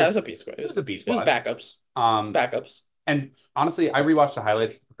Liverpool. When it was a B squad. It was a B squad. It was backups. Backups. And honestly, I rewatched the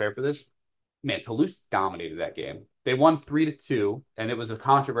highlights to prepare for this. Man, Toulouse dominated that game. They won 3-2, and it was a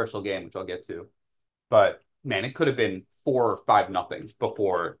controversial game, which I'll get to. But man, it could have been 4 or 5-0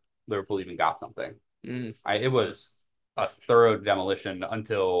 before Liverpool even got something. It was a thorough demolition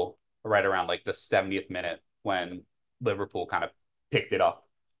until right around the 70th minute when Liverpool kind of picked it up.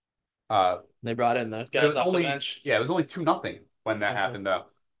 They brought in the guys off the bench. Yeah, it was only 2-0 when that happened though,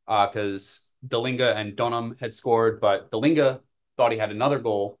 because Dalinga and Dunham had scored, but Dalinga thought he had another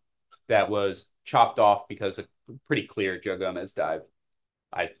goal that was chopped off because of a pretty clear Joe Gomez dive.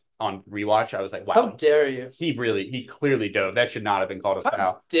 On rewatch, I was like, wow. How dare you? He clearly dove. That should not have been called a foul.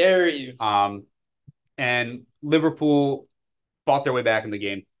 How dare you? And Liverpool fought their way back in the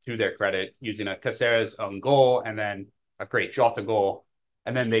game to their credit, using a Caceres own goal and then a great Jota goal.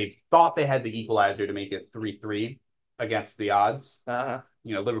 And then they thought they had the equalizer to make it 3-3 against the odds.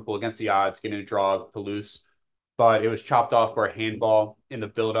 Liverpool against the odds, getting a draw of Toulouse. But it was chopped off for a handball in the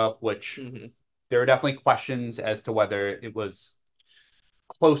build-up, which there are definitely questions as to whether it was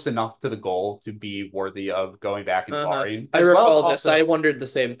close enough to the goal to be worthy of going back and VARing. I recall this. I wondered the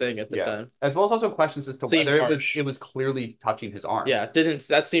same thing at the time. As well as also questions as to whether it was clearly touching his arm. Yeah,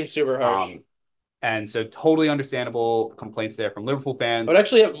 that seems super harsh. And so totally understandable complaints there from Liverpool fans. I would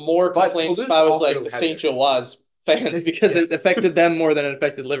actually have more complaints if I was the St. Gilloise fans because it affected them more than it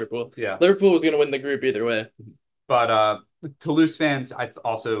affected Liverpool. Yeah. Liverpool was going to win the group either way. But Toulouse fans, I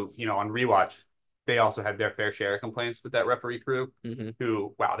also, on rewatch, they also had their fair share of complaints with that referee crew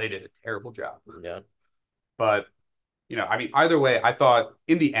who, wow, they did a terrible job. Yeah. But, either way, I thought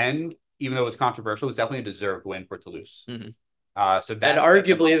in the end, even though it was controversial, it was definitely a deserved win for Toulouse. So that, and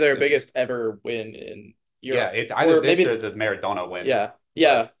arguably their biggest ever win in Europe. Yeah, it's either this or the Maradona win.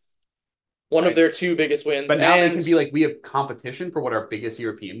 Yeah. One of their 2 biggest wins. But now they can be we have competition for what our biggest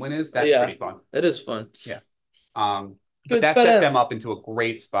European win is. That's pretty fun. It is fun. Yeah. But that set them up into a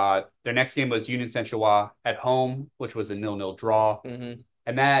great spot. Their next game was Union Saint-Gilloise at home, which was a 0-0 draw.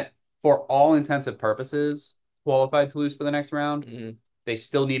 And that, for all intents and purposes, qualified Toulouse for the next round. They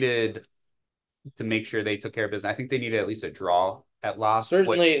still needed to make sure they took care of business. I think they needed at least a draw at last.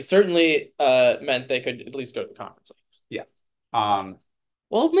 Certainly meant they could at least go to the conference league. Yeah.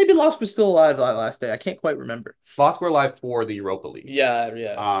 Well, maybe LASK was still alive last day. I can't quite remember. LASK were alive for the Europa League.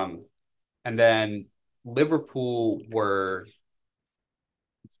 Yeah. And then Liverpool were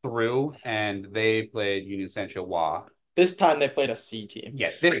through, and they played Union Saint-Gilloise. This time they played a C team.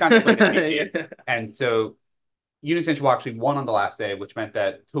 Yes, this time they played a C team. And so Union Saint-Gilloise actually won on the last day, which meant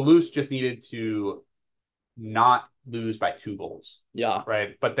that Toulouse just needed to not lose by 2 goals, Yeah.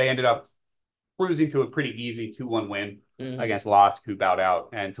 right? But they ended up cruising to a pretty easy 2-1 win Mhm. against Lask, who bowed out,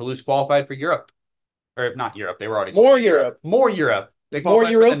 and Toulouse qualified for Europe, or not Europe. They were already More Europe. Europe. More Europe. They More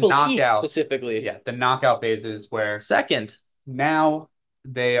qualified for the Europa League knockout. specifically. Yeah, the knockout phases where Second. now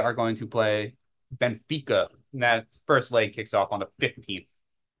they are going to play Benfica. And that first leg kicks off on the 15th.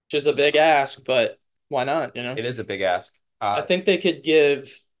 Which is a big ask, but why not? It is a big ask. I think they could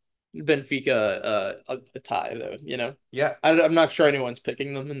give Benfica a tie, though. Yeah. I'm not sure anyone's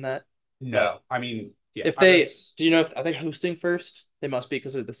picking them in that. But No. I mean, yeah. if they, do you know if are they hosting first? They must be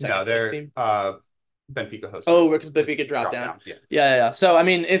because of the No, second place they're team. Benfica hosts. Oh, because Benfica dropped down. Yeah. Yeah. So I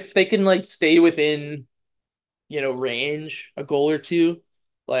mean, if they can like stay within, range, a goal or two,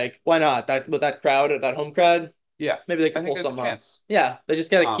 like why not? That with that crowd, that home crowd, Yeah. maybe they I can think pull there's a some up. chance. Yeah, they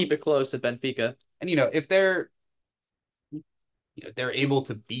just got to keep it close at Benfica. And if they're able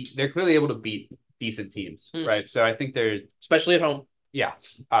to beat, they're clearly able to beat decent teams, right? So I think they're especially at home. Yeah.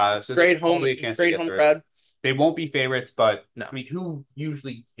 So Great home, probably a chance to great get home through. crowd. They won't be favorites, but No. I mean, who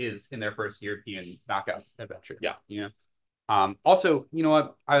usually is in their first European knockout adventure? Yeah. Also, you know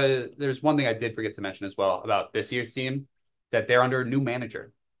what? There's one thing I did forget to mention as well about this year's team, that they're under a new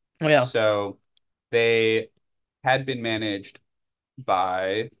manager. Oh yeah. So they had been managed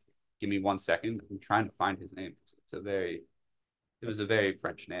by. Give me 1 second. I'm trying to find his name. It was a very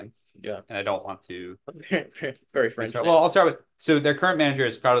French name. Yeah. And I don't want to. Very French. Well, I'll start with. So their current manager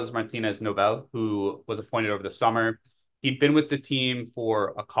is Carlos Martínez Novell, who was appointed over the summer. He'd been with the team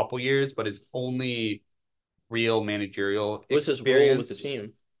for a couple years, but his only real managerial What was his role with the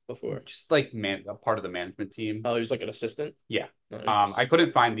team before? Just like a part of the management team. Oh, he was like an assistant? Yeah. I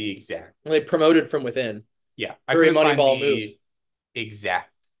couldn't find the exact. Well, they promoted from within. Yeah. I couldn't find the exact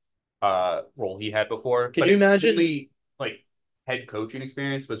role he had before. Can you imagine? Like head coaching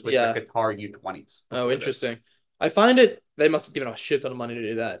experience was with the Qatar U20s. Oh, interesting. I find it. They must have given a shit ton of money to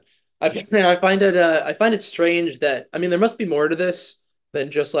do that. I find it strange that there must be more to this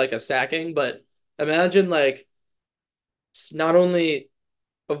than just like a sacking, but imagine like not only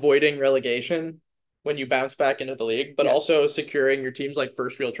avoiding relegation when you bounce back into the league, but also securing your team's like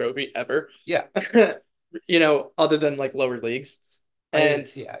first real trophy ever. Yeah. Other than like lower leagues. And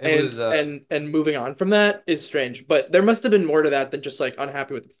moving on from that is strange, but there must have been more to that than just like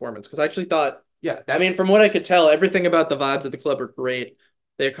unhappy with the performance. Because I actually thought, from what I could tell, everything about the vibes of the club are great.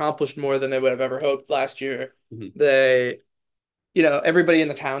 They accomplished more than they would have ever hoped last year. Mm-hmm. They, everybody in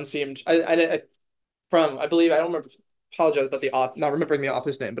the town seemed. I believe I don't remember. Apologize about not remembering the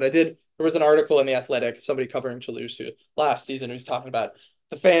author's name, but I did. There was an article in the Athletic, somebody covering Toulouse last season, who's talking about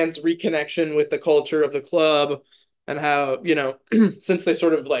the fans' reconnection with the culture of the club. And how, since they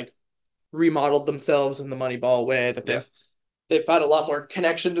sort of like remodeled themselves in the Moneyball way, that they've had a lot more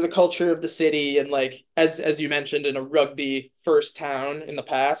connection to the culture of the city. And like, as you mentioned, in a rugby first town in the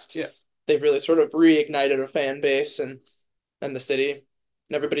past, they've really sort of reignited a fan base and the city.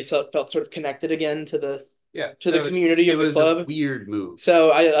 And everybody felt sort of connected again to the community of the club. It was a weird move.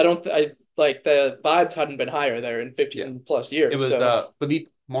 So I like the vibes hadn't been higher there in 15 plus years. It was Philippe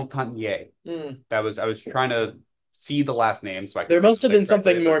Montanier. I was trying to see the last name, so there must have been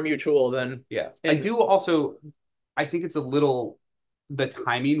something more mutual than I think it's a little the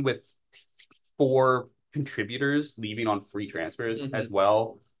timing with 4 contributors leaving on free transfers as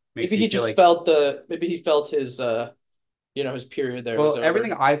well. Maybe he just felt his his period there. Well,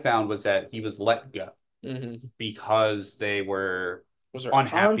 everything I found was that he was let go because they were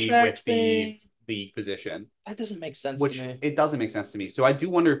unhappy with the league position. That doesn't make sense to me. It doesn't make sense to me. So I do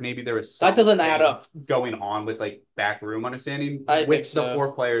wonder if maybe there was that doesn't add up going on with like backroom understanding with the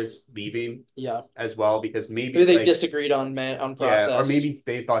 4 players leaving. As well, because maybe they disagreed on process. Or maybe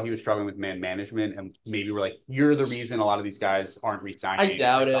they thought he was struggling with man management, and maybe we're like, you're the reason a lot of these guys aren't resigning. I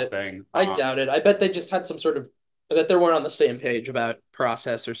doubt it. I doubt it. I bet they just had some sort of that they weren't on the same page about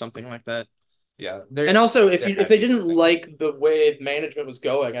process or something like that. Yeah. And also, if they didn't like the way management was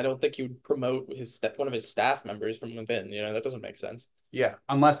going, I don't think he would promote one of his staff members from within. That doesn't make sense. Yeah,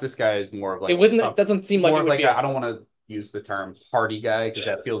 unless this guy is more of like it doesn't seem like it would be. I don't want to use the term party guy because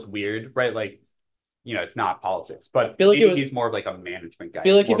that feels weird, right? Like, it's not politics, but I feel like he's more of like a management guy. I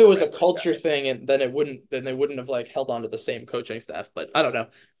feel like if it was a culture thing, and then they wouldn't have like held on to the same coaching staff. But I don't know.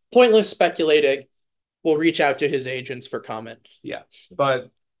 Pointless speculating. We'll reach out to his agents for comment. Yeah, but.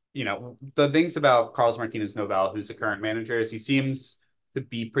 The things about Carlos Martínez Novell, who's the current manager, is he seems to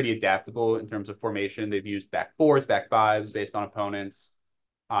be pretty adaptable in terms of formation. They've used back 4s, back 5s based on opponents.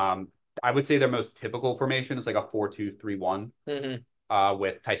 I would say their most typical formation is like a 4-2-3-1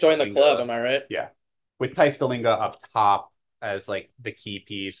 with Thijs Join the club, am I right? Yeah. With Thijs Dallinga up top as like the key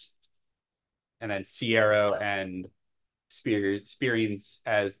piece. and then Sierra and Spearings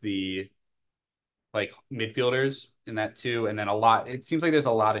as the like midfielders in that too. And then it seems like there's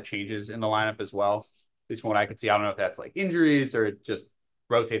a lot of changes in the lineup as well. At least from what I could see. I don't know if that's like injuries or it just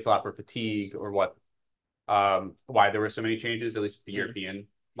rotates a lot for fatigue or what. Why there were so many changes, at least with the European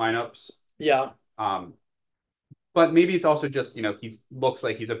lineups. Yeah. But maybe it's also just, he looks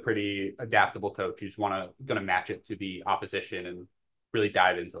like he's a pretty adaptable coach. You just gonna match it to the opposition and really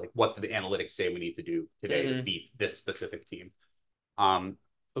dive into like what do the analytics say we need to do today to beat this specific team.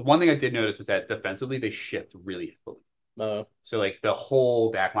 But one thing I did notice was that defensively they shift really heavily. So like the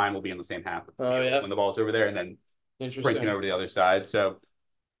whole back line will be in the same half when the ball's over there and then sprinting over to the other side. So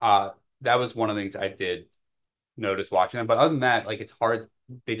that was one of the things I did notice watching them. But other than that, like it's hard.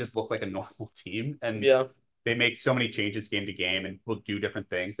 They just look like a normal team. And they make so many changes game to game and will do different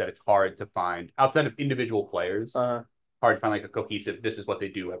things that it's hard to find outside of individual players. Hard to find like a cohesive, this is what they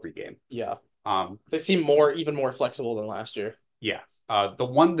do every game. Yeah. They seem even more flexible than last year. Yeah. The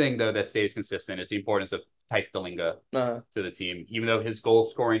one thing though that stays consistent is the importance of Thijs Dalinga to the team. Even though his goal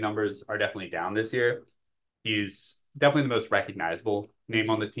scoring numbers are definitely down this year, he's definitely the most recognizable name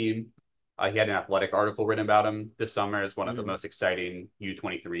on the team. He had an Athletic article written about him this summer as one of the most exciting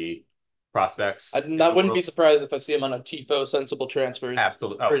U23 prospects. I wouldn't be surprised if I see him on a TIFO sensible transfer.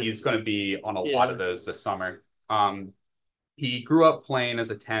 Absolutely. Oh, he's going to be on a lot of those this summer. He grew up playing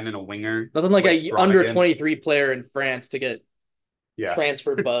as a 10 and a winger. Nothing like a under 23 player in France to get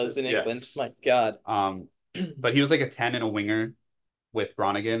transfer buzz in England. My God. But he was like a 10 and a winger with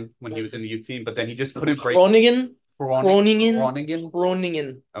Groningen when he was in the youth team, but then he just couldn't break. Groningen. Okay.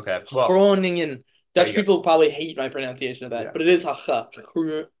 Well, Groningen. Dutch people probably hate my pronunciation of that, but it is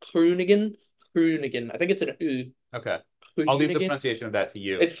Groningen. I think it's an U. Okay. I'll leave the pronunciation of that to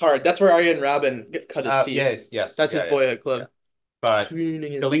you. It's hard. That's where Arjen Robben cut his teeth. Yes. That's his boyhood club. Yeah. But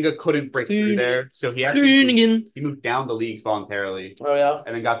Dalinga couldn't break through there, so he moved down the leagues voluntarily. Oh yeah,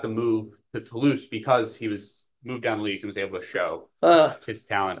 and then got the move to Toulouse because he was moved down the leagues and was able to show his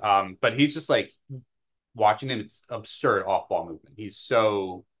talent. But he's just like watching him; it's absurd off-ball movement. He's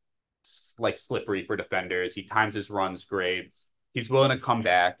so like slippery for defenders. He times his runs great. He's willing to come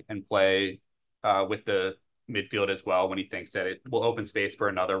back and play with the midfield as well when he thinks that it will open space for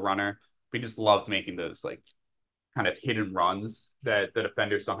another runner. He just loves making those like kind of hidden runs that the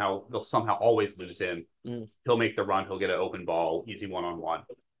defender they'll somehow always lose him. He'll make the run. He'll get an open ball, easy one-on-one.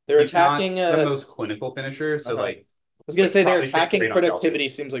 They're attacking the most clinical finisher. So like, I was gonna say their attacking productivity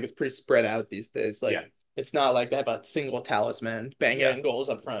seems like it's pretty spread out these days. Like it's not like they have a single talisman banging in goals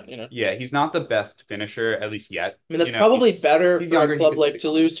up front. Yeah, he's not the best finisher at least yet. I mean, that's probably better for a club like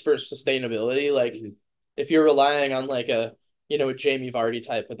Toulouse for sustainability. Like if you're relying on like a Jamie Vardy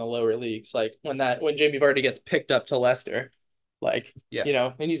type in the lower leagues, like when Jamie Vardy gets picked up to Leicester, like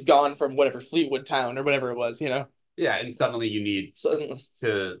and he's gone from whatever Fleetwood Town or whatever it was, Yeah, and suddenly you need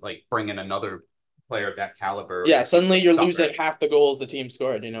to like bring in another player of that caliber. Yeah, suddenly you're losing half the goals the team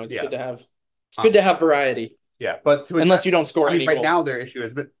scored. It's good to have. It's good to have variety. Yeah, but unless you don't score any right goals. now their issue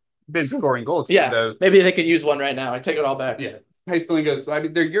has been scoring goals. Yeah, maybe they could use one right now. I take it all back. Yeah, Thijs Dalinga. I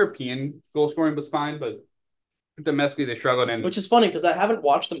mean, their European goal scoring was fine, but domestically they struggled. Which is funny because I haven't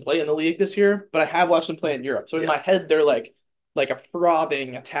watched them play in the league this year, but I have watched them play in Europe. So in my head, they're like a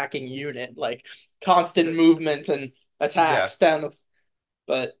throbbing attacking unit, like constant movement and attacks down the.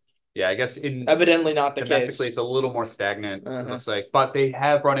 But I guess evidently not the domestically, case. It's a little more stagnant. It looks like, but they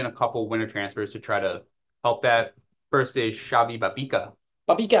have brought in a couple winter transfers to try to help that. First is Xavi Babika.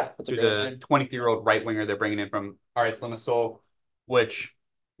 Who's a 23-year-old right winger they're bringing in from RS Limassol, which.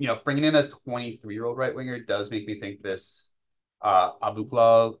 Bringing in a 23-year-old right winger does make me think this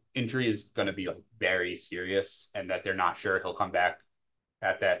Abukla injury is going to be like very serious, and that they're not sure he'll come back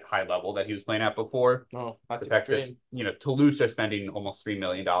at that high level that he was playing at before. Oh, that's a dream. Toulouse are spending almost $3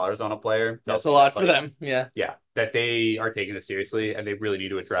 million on a player. That's a lot for them. Yeah, that they are taking it seriously, and they really need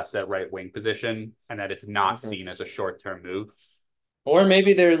to address that right wing position, and that it's not seen as a short-term move. Or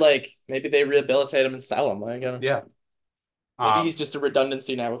maybe they rehabilitate him and sell him. Maybe he's just a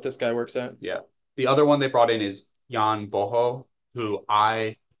redundancy now if this guy works out. Yeah. The other one they brought in is Jan Boho, who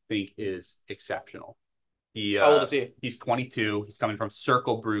I think is exceptional. How old is he? He's 22. He's coming from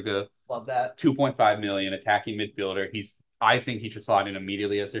Cercle Brugge. Love that. 2.5 million attacking midfielder. I think he should slot in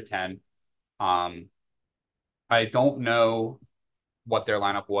immediately as their 10. I don't know what their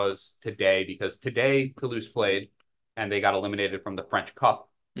lineup was today because today Toulouse played and they got eliminated from the French Cup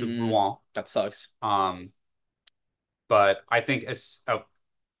to Rouen. That sucks. But I think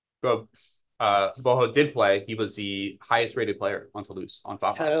Boho did play. He was the highest rated player on Toulouse on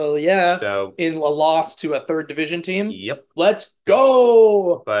FAFA. Hell yeah. So in a loss to a third division team. Yep. Let's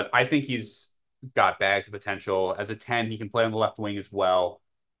go. But I think he's got bags of potential. As a 10, he can play on the left wing as well.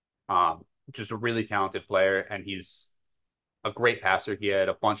 Just a really talented player, and he's a great passer. He had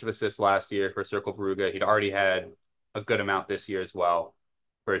a bunch of assists last year for Circle Brugge. He'd already had a good amount this year as well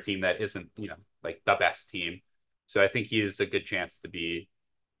for a team that isn't, like the best team. So I think he is a good chance to be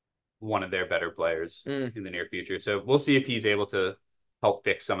one of their better players Mm. in the near future. So we'll see if he's able to help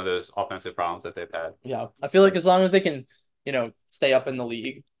fix some of those offensive problems that they've had. Yeah, I feel like as long as they can, stay up in the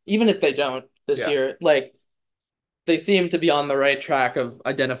league, even if they don't this Yeah. year, like they seem to be on the right track of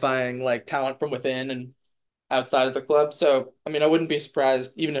identifying like talent from within and outside of the club. So, I mean, I wouldn't be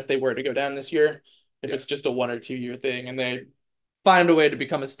surprised even if they were to go down this year, if Yeah. it's just a 1 or 2 year thing and they find a way to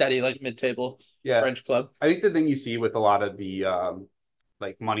become a steady like mid-table Yeah. French club. I think the thing you see with a lot of the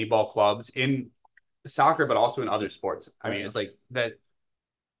like Moneyball clubs in soccer, but also in other sports, I mean, it's like that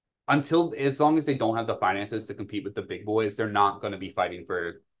until as long as they don't have the finances to compete with the big boys, they're not going to be fighting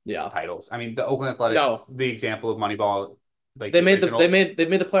for Yeah. titles. I mean, the Oakland Athletics, No. the example of Moneyball, like They the made the original, they've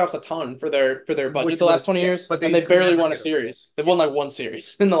made the playoffs a ton for their budget which the last was 20 years, but and they they could barely never won a get it. series. They've won like one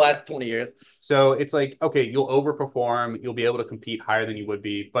series in the last 20 years. So it's like, okay, you'll overperform, you'll be able to compete higher than you would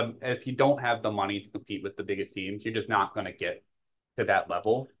be, but if you don't have the money to compete with the biggest teams, you're just not going to get to that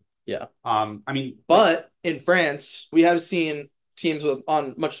level. Yeah. I mean, like, But in France, we have seen teams with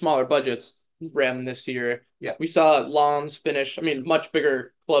on much smaller budgets ram this year. yeah, We saw Lens finish, I mean, much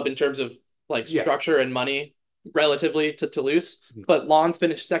bigger club in terms of like yeah, structure and money relatively to Toulouse, Mhm. but Lens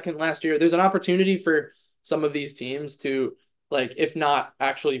finished second last year. There's an opportunity for some of these teams to like, if not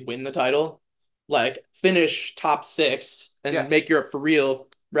actually win the title, like finish top six yeah. and make Europe for real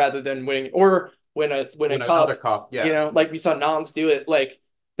rather than winning or win a Win another cup. cup, yeah, Like we saw Nantes do it, like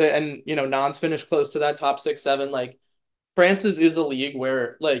and Nantes finished close to that top 6, 7. Like France is a league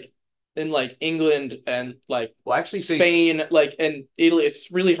where like in like England and like well, I actually think, Spain, like and Italy,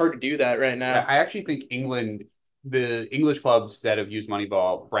 it's really hard to do that right yeah, now. I actually think England, the English clubs that have used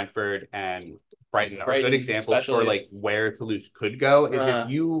Moneyball, Brentford and Brighton, are good Brighton, examples for especially. like where Toulouse could go. Is if Uh,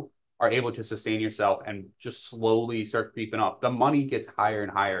 you are able to sustain yourself and just slowly start creeping up, the money gets higher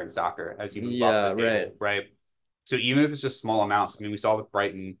and higher in soccer as you move up yeah, the right. table, right? So even if it's just small amounts, I mean, we saw with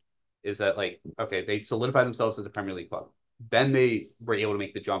Brighton is that like, okay, they solidified themselves as a Premier League club. Then they were able to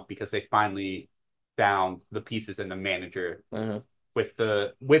make the jump because they finally found the pieces and the manager Uh-huh.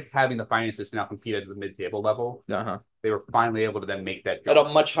 with having the finances to now compete at the mid-table level. Uh-huh. They were finally able to then make that At a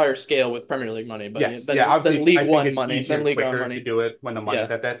jump. much higher scale with Premier League money, but Yes, yeah, than obviously, League I think One it's money, easier than and League One quicker to money. do it when the Yeah.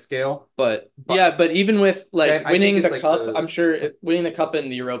 money's at that scale. But But yeah, but even with like that I think winning is the like cup, the I'm sure winning the cup in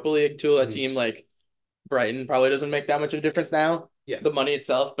the Europa League to a Mhm. team like Brighton probably doesn't make that much of a difference now, Yeah, the money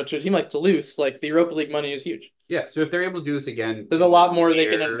itself. But to a team like Toulouse, like the Europa League money is huge. yeah. So if they're able to do this again There's a in the lot more they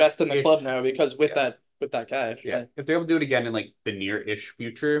can invest in the club near-ish, now because yeah, with that cash. yeah. If they're able to do it again in like the near-ish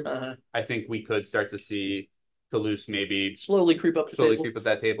future, Uh-huh. I think we could start to see Toulouse maybe Slowly creep up the slowly table. creep at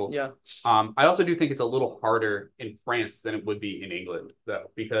that table. Yeah. I also do think it's a little harder in France than it would be in England,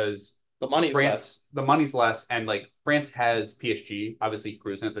 though, because The money's less. France, the money's less, and like France has PSG, obviously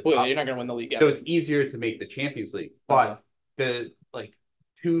cruising at the Well, top, you're not gonna win the league so ever. it's easier to make the Champions League. Uh-huh. But the like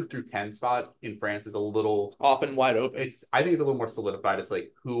 2 through 10 spot in France is a little. Often wide open. I think it's a little more solidified. It's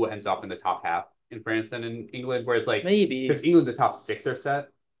like who ends up in the top half in France than in England, whereas like Maybe because England the top six are set,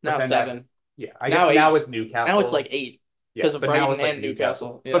 but now then that 7. yeah, I guess Now now 8. with Now it's like Newcastle. 8 Yeah, because of but now Brighton with like and Newcastle.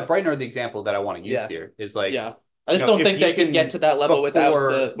 Newcastle. Yeah. But Brighton are the example that I want to use Yeah. here is like, Yeah. I just don't if think you they can get can to that level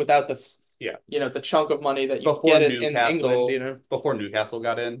before without this, yeah, the chunk of money that you before get in England, Newcastle before Newcastle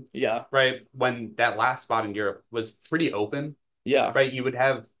got in, Yeah. right? When that last spot in Europe was pretty open, Yeah. right? You would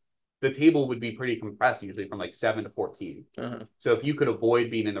have the table would be pretty compressed usually from like 7 to 14. Uh-huh. So if you could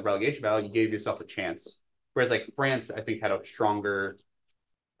avoid being in the relegation battle, you gave yourself a chance. Whereas like France, I think had a stronger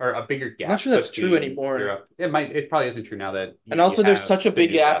or a bigger I'm not gap sure that's true between anymore. Europe. It probably isn't true now that And you also there's have such a the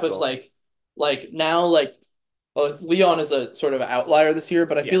big gap. It's Newcastle. like now well, Lyon is a sort of outlier this year,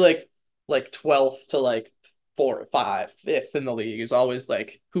 but I Yeah. feel like 12th to like 4 or 5, 5th in the league is always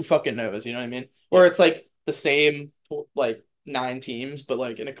like who fucking knows, you know what I mean? Or Yeah. it's like the same like 9 teams, but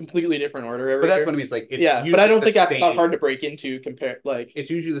like in a completely different order But every that's year. what I mean. It's like it's Yeah, but I usually don't the think that's that same. hard to break into compare like It's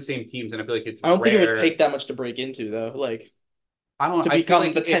usually the same teams, and I feel like it's I don't think it would rare. take that much to break into though. Like I don't. to I feel become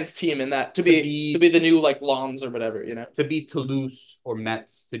like the 10th it's team in that to to be the new like Lons or whatever. to be Toulouse or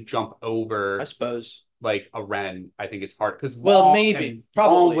Metz to jump I over suppose. like a Rennes. I think is hard because Well, maybe, Lyon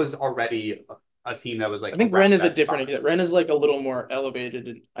probably. was already a team that was like I think around Ren is a that different spot. example. Ren is like a little more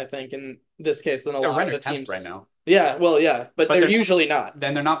elevated, I think, in this case than a Yeah, lot of Rennes the are 10th teams. right now, Yeah, well, yeah, but but they're usually not.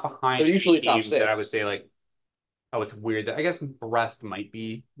 then they're not They're behind any usually top teams that I would six. say like, oh, it's weird. I guess Brest might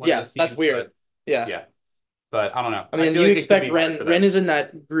be one of Yeah, those that's teams, weird. but Yeah, yeah. But I don't know. I I mean, feel you like it could expect be hard for Rennes them. is in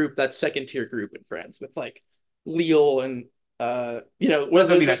that group, that second tier group in France with like Lille and where That's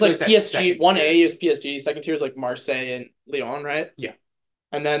what I mean. I there's feel like like that PSG. second One tier. A is PSG, second tier is like Marseille and Lyon, right? Yeah,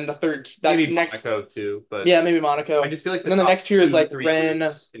 And then the third that maybe next, Monaco too, but yeah, maybe I Monaco. just feel like And the then the top next tier is two, like three Rennes,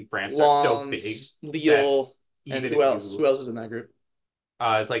 groups in France are so big Lens, that Lille, and even who if else? Who you else is in that group?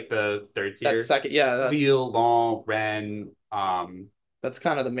 it's like the third That's tier, second. Yeah, Lille, Lens, Rennes. that's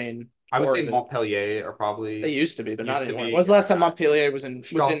kind of the main I would core say of it. Montpellier are They probably used to be, but not used to anymore. When be. was the Yeah, last they're time not. Montpellier was like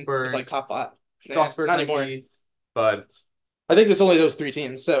Strasbourg, top five? Yeah, Strasbourg not might anymore. be, but I think there's only those three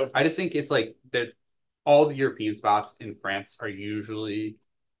teams. So I just think it's like that. All the European spots in France are usually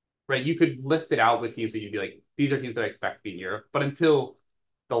right. You could list it out with teams that you'd be like, these are teams that I expect to be in Europe. But until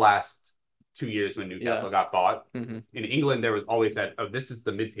the last 2 years when yeah. Newcastle got bought, Hmm. in England there was always that, oh, this is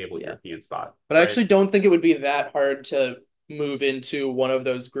the mid-table Yeah. European spot, But I right? actually don't think it would be that hard to move into one of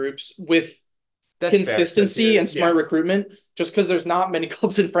those groups with That's fair. That's consistency your and smart yeah. recruitment, just because there's not many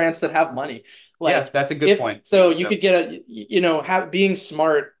clubs in France that have money. Yeah, Like that's a good if point. so, you could get have being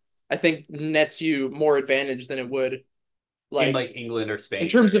smart, I think nets you more advantage than it would In like like England or in Spain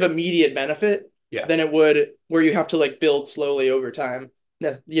terms of or immediate benefit yeah. than it would where you have to like build slowly over time.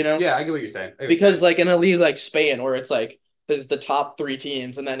 Yeah, Yeah, I get what you're saying. I get what you're because saying. like in a league like Spain where it's like there's the top three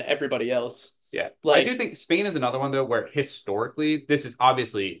teams and then everybody else. Yeah. I do Like, think Spain is another one though where historically this is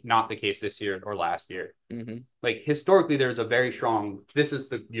obviously not the case this year or last year. mhm. Like historically there's a very strong this is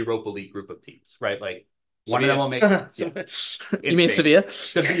the Europa League group of teams, right? Like one of them Sevilla. will make yeah, You in mean Spain. Sevilla?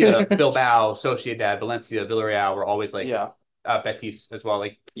 Sevilla, Bilbao, Sociedad, Valencia, Villarreal were always like Yeah. Betis as well.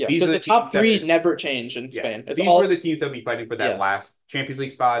 Like Yeah. these are The the top teams that three never change in yeah, Spain. It's these were all the teams that would be fighting for that yeah. last Champions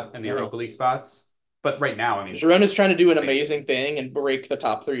League spot and the Uh-huh. Europa League spots. But right now, I mean, Girona's trying to do an things amazing thing and break the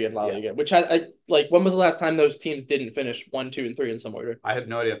top three in La yeah, Liga, which I like. When was the last time those teams didn't finish one, two, and three in some order? I have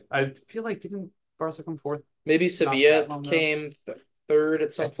no idea. I feel like didn't Barca come fourth Maybe not Sevilla that long ago? came third at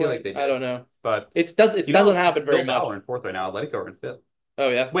I some feel like point. they I did. don't know. But It you doesn't know, happen very Bilbao much. are in fourth right now. Atletico are in fifth Oh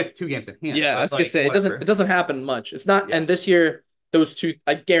yeah. with 2 games in hand. Yeah, I But was gonna like say it whatever. doesn't happen much. It's not, Yeah. and this year those two,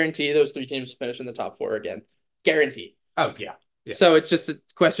 I guarantee those three teams will finish in the top four again. Guarantee. Oh yeah. Yeah. So it's just a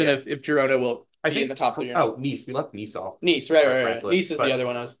question Yeah. of if Girona will I be in think the top three or not. oh Nice. We left Nice off Nice, right, our right, France right. list. Nice is the But other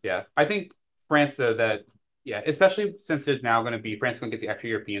one I was. yeah. I think France though that yeah, especially since there's now gonna be France gonna get the extra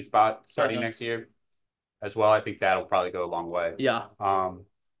European spot starting Uh-huh. next year as well. I think that'll probably go a long way. Yeah.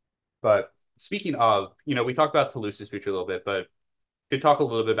 But speaking of, we talked about Toulouse's future a little bit, but could talk a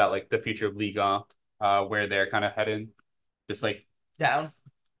little bit about like the future of Liga, where they're kind of heading. Just like Down.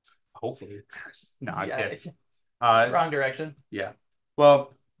 hopefully. No, I Yeah. can't. Wrong direction. Yeah.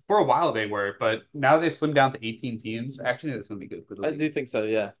 Well, for a while they were, but now they've slimmed down to 18 teams. Actually, that's gonna be good for the I league. do think so,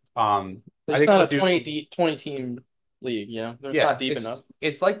 yeah. I There's think not they'll a do 20 team league, There's yeah, not deep it's enough.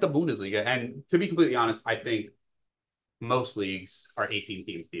 it's like the Bundesliga. And to be completely honest, I think most leagues are 18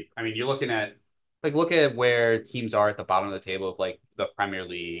 teams deep. I mean, you're looking at like look at where teams are at the bottom of the table of like the Premier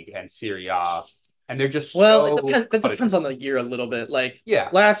League and Serie A, and they're just Well, so that cut depends and on the year a little bit. Like yeah,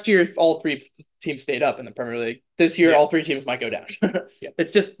 last year, all three teams stayed up in the Premier League. This year, yeah, all three teams might go down. yeah.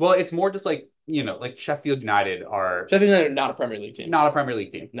 It's just Well, it's more just like like Sheffield United are Sheffield United are not a Premier League team. not a Premier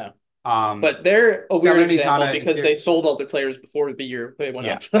League team. No. Um, But they're a weird example Salernitana, because they sold all their players before the year they went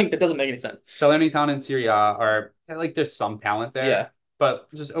yeah, up. Like that doesn't make any sense. Salernitana and Serie A are like there's some talent there, Yeah.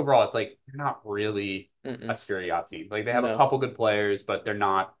 but just overall, it's like they're not really a Mm-mm. Serie A team. Like they have a No. couple good players, but they're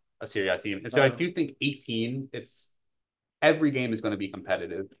not a Serie A team. And so I Uh, do think 18, it's every game is going to be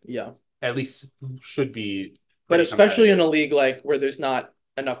competitive. yeah. At least should be But pretty especially in a competitive. league like where there's not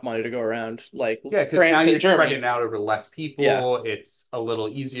enough money to go around, like Yeah, because now France you're and Germany. spreading it out over less Yeah. people. It's a little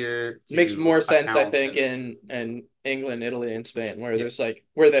easier Makes to more sense, I account. think, And, in England, Italy, and Spain, where yeah. there's like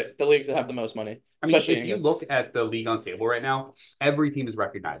where the leagues that have the most money, I mean, especially if you England. look at the league on table right now, every team is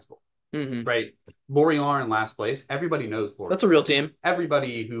recognizable, Hmm. right? Lorient in last place. Everybody knows Lorient. That's a real team.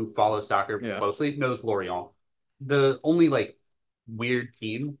 Everybody who follows soccer Yeah. closely knows Lorient. The only like weird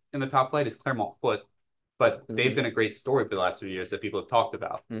team in the top flight is Clermont Foot, but they've been a great story for the last few years that people have talked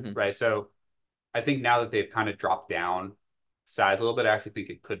about, Mm-hmm. right? So I think now that they've kind of dropped down size a little bit, I actually think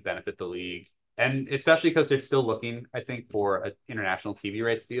it could benefit the league. And especially because they're still looking, I think, for an international TV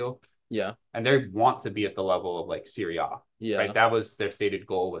rights deal. Yeah. And they want to be at the level of like Serie A, Yeah. right? That was their stated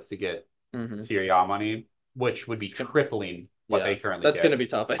goal was to get Mm-hmm. Serie A money, which would be tripling what they currently That's get. going to be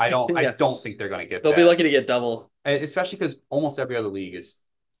tough. I think. I Yeah. don't think they're going to get They'll that. be lucky to get double. Especially because almost every other league is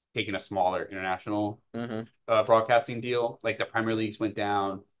taking a smaller international Mm-hmm. broadcasting deal. Like the Premier Leagues went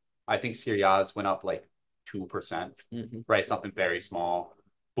down. I think Serie A's went up like 2%, Mm-hmm. right? Something very small.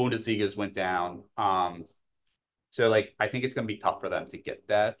 Bundesliga's went down. So like I think it's going to be tough for them to get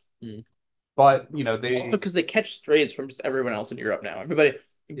that. Mm. But they because they catch strays from just everyone else in Europe now. Everybody,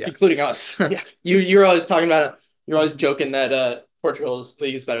 yeah including us. yeah You're always talking about it. You're always joking that Portugal's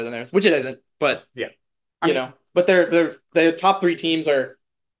league is better than theirs, which it isn't. But yeah. I mean, but their top three teams are.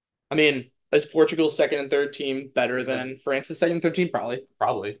 I mean, is Portugal's second and third team better than France's second and third team? Probably.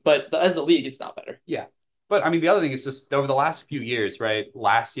 probably. But as a league, it's not better. Yeah. But I mean, the other thing is just over the last few years, right?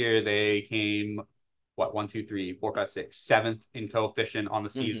 Last year they came, what, one, two, three, four, five, six, seventh in coefficient on the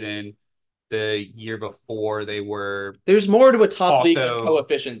season. The year before they were There's more to a top league than also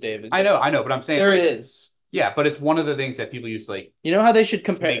coefficient, David. I know, but I'm saying There like, is. yeah, but it's one of the things that people use to like You know how they should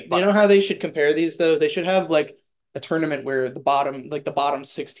compare. make fun You know of. how they should compare these though. They should have like a tournament where the bottom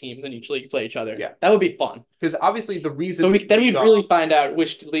six teams in each league play each other. Yeah. That would be fun. Because obviously the reason So then we'd really find out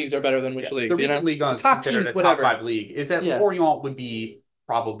which leagues are better than which the leagues. You know, reason Ligue 1 is top considered teams, a top whatever. five league is that Yeah. Lorient would be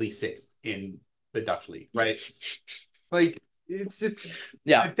probably sixth in the Dutch league, right? Like it's just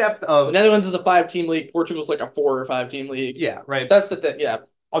Yeah. the depth of The Netherlands is a 5-team league. Portugal's like a 4 or 5-team league. yeah, right. That's the thing. Yeah.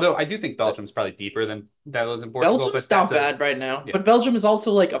 Although I do think Belgium's probably deeper than Netherlands and Portugal. Belgium's but not bad right now, yeah. but Belgium is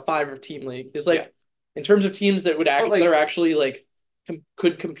also like a 5-team league. There's like Yeah. in terms of teams that would But, like- that are actually like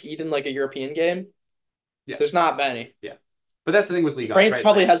could compete in like a European game. Yeah. There's not many. Yeah. But that's the thing with Ligue 1, France right?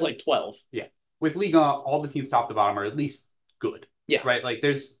 probably Like, has like 12. with Ligue 1, all the teams top to bottom are at least good. Yeah. Right? Like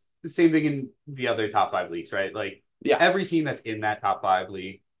there's the same thing in the other top five leagues, right? Like Yeah. every team that's in that top five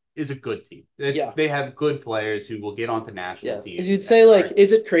league is a good team. Yeah. They have good players who will get onto national Yeah. teams. You'd say like,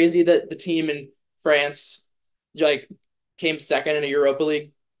 is it crazy that the team in France like came second in a Europa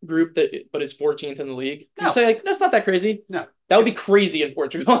League group but is 14th in the league? No. You'd say like that's not that crazy. No. That would be crazy in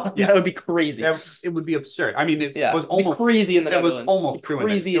Portugal. Yeah. That would be crazy. It would be absurd. I mean, it Yeah. was It'd be almost crazy in the it was Netherlands. almost true in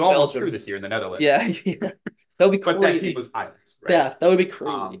crazy it in was almost Belgium. true this year in the Netherlands. Yeah. That would be crazy. But that team was islands, right? Yeah, that would be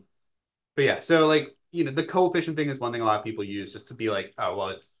crazy. But yeah, so like, the coefficient thing is one thing a lot of people use just to be like, oh, well,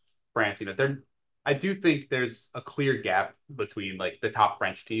 it's France. I do think there's a clear gap between like the top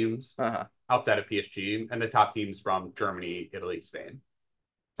French teams outside of PSG and the top teams from Germany, Italy, Spain,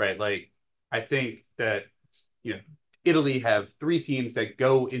 right? Like, I think that, Italy have three teams that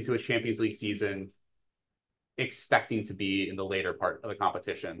go into a Champions League season expecting to be in the later part of the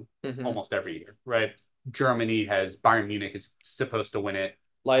competition almost every year, right? Germany has Bayern Munich is supposed to win it.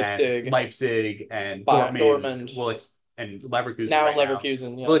 Leipzig and Dortmund will and Leverkusen now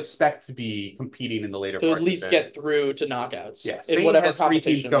Leverkusen will expect to be competing in the later to parts at least get through to knockouts. Yeah, in whatever has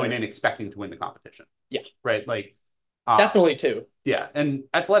competition three teams going in expecting to win the competition. Yeah, right. Like definitely two. Yeah, and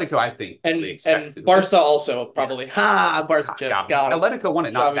Atletico, I think, and Barca also probably. Ha, Barca got it. Atletico won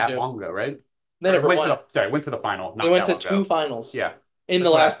it not that long ago, right? They never won. Went to the final. They went to two finals. Yeah. In the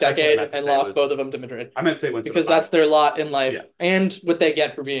last decade and lost both of them to Madrid. I meant to say went to because that's their lot in life and what they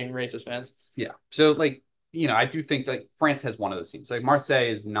get for being racist fans. Yeah. So like, I do think like France has one of those teams. Like Marseille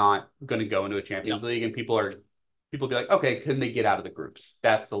is not going to go into a Champions League, and people be like, okay, can they get out of the groups?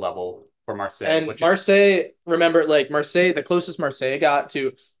 That's the level for Marseille. And remember, like Marseille, the closest Marseille got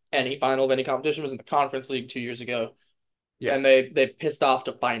to any final of any competition was in the Conference League 2 years ago. Yeah. And they pissed off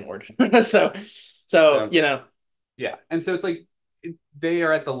to Feyenoord. so Yeah. And so it's like they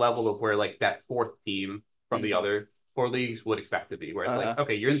are at the level of where like that fourth team from the other four leagues would expect to be, where it's like,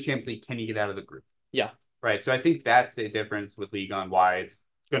 okay, you're in the Champions League, can you get out of the group? Yeah. Right. So I think that's the difference with Ligue 1, why it's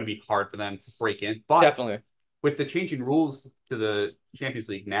going to be hard for them to break in. But definitely with the changing rules to the Champions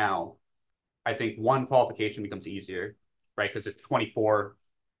League now, I think one qualification becomes easier, right? Because it's 24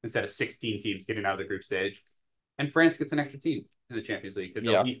 instead of 16 teams getting out of the group stage. And France gets an extra team in the Champions League because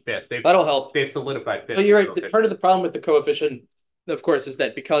they'll be fifth. That'll help. They've solidified fifth. But you're right. Part of the problem with the coefficient, of course, is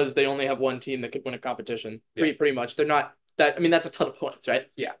that because they only have one team that could win a competition, pretty much, they're not that. I mean, that's a ton of points, right?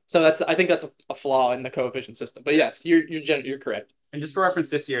 Yeah. So I think that's a flaw in the coefficient system. But yes, you're correct. And just for reference,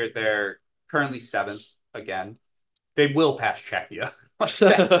 this year they're currently seventh again. They will pass Czechia. that's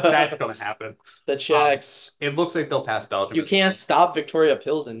going to happen. The Czechs. It looks like they'll pass Belgium. You can't stop Victoria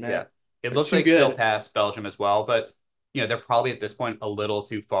Pilsen, man. Yeah. It looks like they'll pass Belgium as well, but they're probably at this point a little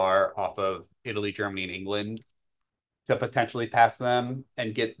too far off of Italy, Germany, and England to potentially pass them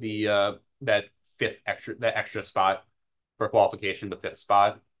and get the that extra spot for qualification, the fifth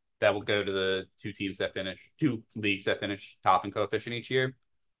spot that will go to the two leagues that finish top in coefficient each year.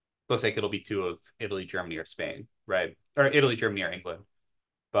 Looks like it'll be two of Italy, Germany, or Spain, right? Or Italy, Germany, or England.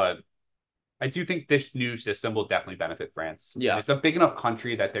 But I do think this new system will definitely benefit France. Yeah. It's a big enough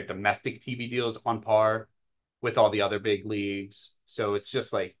country that their domestic TV deal is on par with all the other big leagues. So it's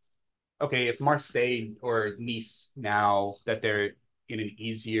just like, okay, if Marseille or Nice now that they're in an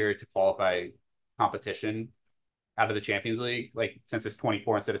easier to qualify competition out of the Champions League, like since it's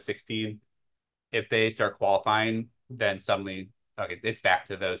 24 instead of 16, if they start qualifying, then suddenly, okay, it's back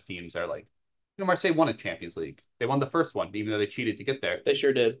to those teams are like Marseille won a Champions League. They won the first one, even though they cheated to get there. They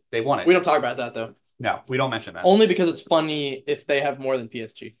sure did. They won We it. don't talk about that though. No, we don't mention that. Only because it's funny if they have more than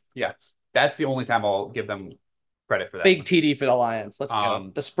PSG. Yeah, that's the only time I'll give them credit for that. Big TD for the Lions. Let's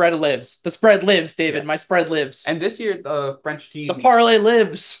go. The spread lives. The spread lives, David. Yeah. My spread lives. And this year, the French team. The parlay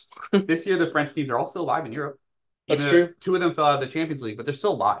lives. This year, the French teams are all still alive in Europe. That's true. Two of them fell out of the Champions League, but they're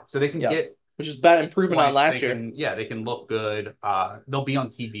still alive. So they can get. Which is bad improvement on last year. They can look good. They'll be on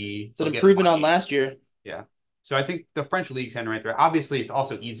TV. It's an improvement on last year. Yeah. So I think the French league's heading right there. Obviously, it's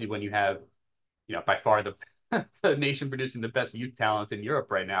also easy when you have, by far the nation producing the best youth talent in Europe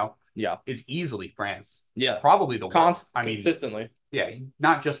right now. Yeah. Is easily France. Yeah. Probably the worst. Consistently. Yeah.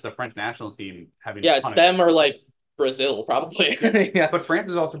 Not just the French national team having. Yeah, it's them or like Brazil, probably. Yeah. But France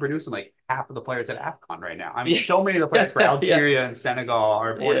is also producing like half of the players at AFCON right now. I mean, so many of the players for Algeria and Senegal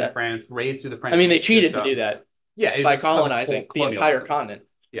are born in France, raised through the French. I mean, they cheated to do that. Yeah. By colonizing the entire continent.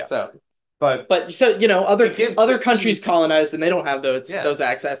 Yeah. So. But so other countries colonized and they don't have those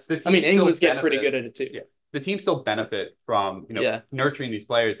access. I mean, England's getting pretty good at it too. Yeah. The teams still benefit from nurturing these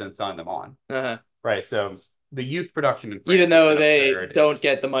players and selling them on. Right. So the youth production in France, even though they don't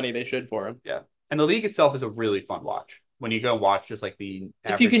get the money they should for them. Yeah. And the league itself is a really fun watch. When you go watch just like the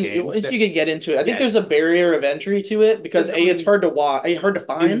if you can get into it. I think there's a barrier of entry to it because it's hard to watch, hard to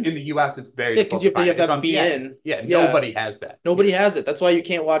find. In the US, it's very difficult because you have to be in. Yeah, nobody has that. Nobody has it. That's why you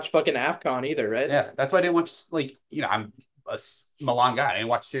can't watch fucking AFCON either, right? Yeah, that's why I didn't watch I'm a Milan guy. I didn't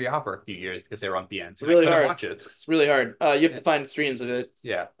watch Serie A for a few years because they were on BN. So it's really hard. Watch it. It's really hard. You have to find streams of it.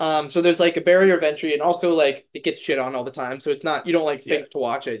 Yeah. So there's like a barrier of entry, and also like it gets shit on all the time. So it's not you don't like think to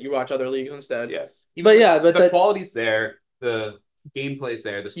watch it. You watch other leagues instead. Yeah. But the quality's there. The gameplay's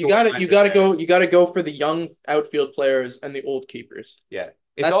there. You gotta go for the young outfield players and the old keepers. Yeah.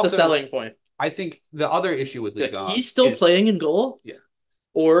 That's also the selling point. I think the other issue with Ligue he's still playing in goal. Yeah.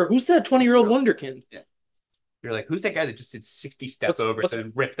 Or who's that 20-year-old wonderkind? Yeah. You're like, who's that guy that just did 60 step overs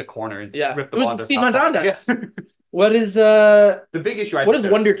and rip the corner and rip the ball? Yeah. What is the big issue? What is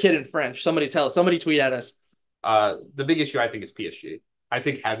wonderkid in French? Somebody tweet at us. The big issue I think is PSG. I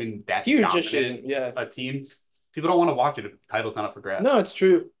think having that huge issue, a team, people don't want to watch it if the title's not up for grabs. No, it's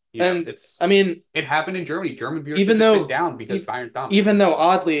true. It happened in Germany. German viewers have been down because Bayern's dominating. Even though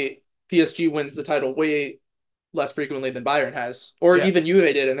oddly PSG wins the title way less frequently than Bayern has, or even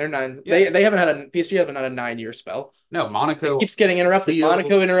Juve did in their 9. Yeah. They haven't had PSG haven't had a 9-year spell. No, Monaco keeps getting interrupted.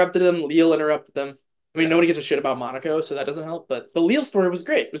 Monaco interrupted them. Lille interrupted them. I mean, nobody gives a shit about Monaco, so that doesn't help. But the Lille story was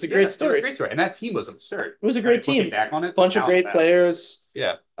great. It was a great story. It was a great story, and that team was absurd. It was a great team. Back on it, bunch of great players.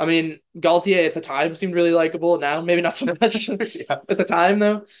 Yeah. I mean, Galtier at the time seemed really likable. Now, maybe not so much. At the time,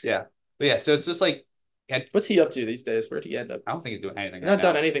 though. Yeah. But yeah, so it's just like... What's he up to these days? Where'd he end up? I don't think he's doing anything. He's not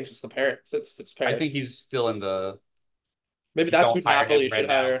done anything since the Paris. It's Paris. I think he's still in the... Maybe that's who Napoli should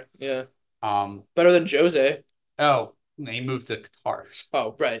hire. Yeah. Better than Jose. Oh, he moved to Qatar.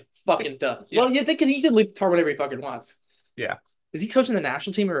 Oh, right. Fucking duh. Yeah. Well, he can leave Qatar whenever he fucking wants. Yeah. Is he coaching the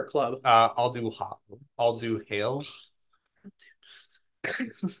national team or a club? I'll do Hale.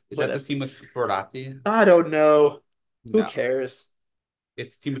 Is that the team with Berratti? I don't know. Who cares?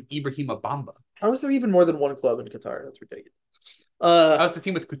 It's the team with Ibrahim Bamba. How is there even more than one club in Qatar? That's ridiculous. That's the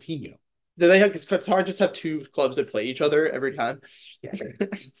team with Coutinho. Do they have? Does Qatar just have 2 clubs that play each other every time? Yeah.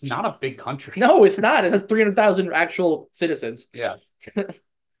 It's not a big country. No, it's not. It has 300,000 actual citizens. Yeah.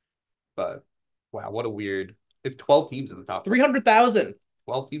 But wow, what a weird. It's 12 teams in the top. 300,000.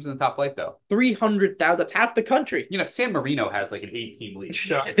 12 teams in the top flight, though. 300,000. That's half the country. San Marino has like an 8-team league.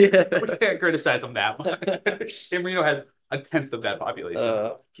 So we can't criticize them that much. San Marino has a 1/10 of that population.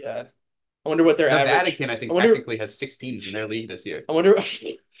 Oh, God. I wonder what their average... Vatican, I think, technically has 6 teams in their league this year. I wonder...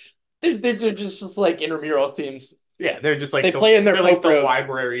 They're just like intramural teams. Yeah, they're just like... They play in their like the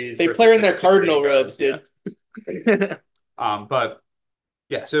libraries. They play in their cardinal robes, dude. Yeah. But...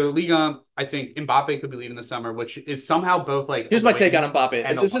 Yeah, so Ligue 1, I think Mbappe could be leaving this summer, which is somehow both like... Here's my take on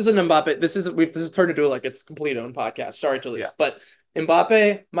Mbappe. This isn't Mbappe. This is turned into like its complete own podcast. Sorry, Toulouse. Yeah. But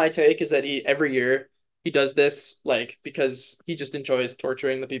Mbappe, my take is that every year he does this like because he just enjoys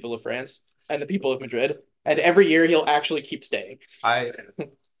torturing the people of France and the people of Madrid. And every year he'll actually keep staying.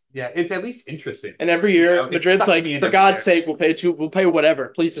 Yeah, it's at least interesting. And every year Madrid's like, for God's sake, we'll pay whatever.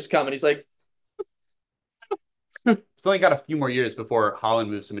 Please just come. And he's like... It's only got a few more years before Holland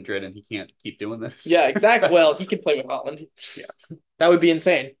moves to Madrid, and he can't keep doing this. Yeah, exactly. Well, he can play with Holland. Yeah, that would be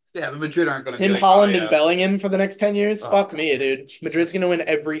insane. Yeah, but Madrid aren't going to. Holland and Bellingham for the next 10 years. Fuck me, dude. Madrid's going to win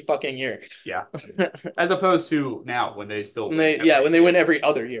every fucking year. Yeah, as opposed to now when they still. When they win every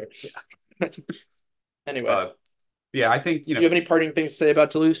other year. Yeah. Anyway, I think you have any parting things to say about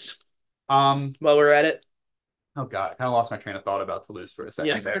Toulouse? While we're at it. Oh God, I kind of lost my train of thought about Toulouse for a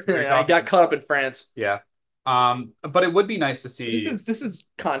Yeah, second there. I got caught up in France. Yeah. But it would be nice to see. This is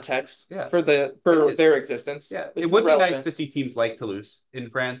context Yeah, for their existence. yeah, it It's would be nice relevant. to see teams like Toulouse in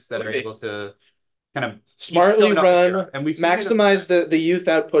France that Would are be. able to kind of keep Smartly showing up in run, Europe. And we've seen it. maximize the youth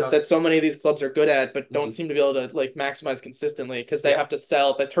output Uh, that so many of these clubs are good at, but don't Mhm. seem to be able to like maximize consistently because they Yeah, have to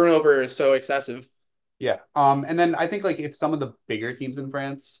sell. The turnover is so excessive. yeah. And then I think like if some of the bigger teams in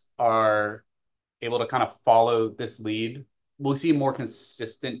France are able to kind of follow this lead, we'll see more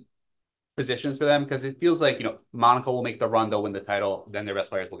consistent positions for them because it feels like, Monaco will make the run, they'll win the title, then their best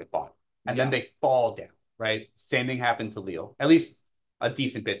players will get bought. And then Yeah, they fall down, right? Same thing happened to Lille, at least a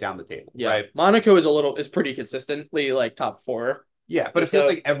decent bit down the table, yeah. right? Monaco is pretty consistently like top four. Yeah, but it feels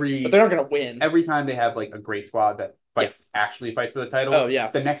like But they're not gonna win. every time they have like a great squad that Yeah. actually fights for the title, Oh yeah.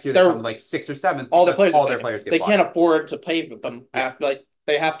 the next year they They're come like sixth or seventh all the because players all are their paying. players get They bought. can't afford to pay them. Yeah. Like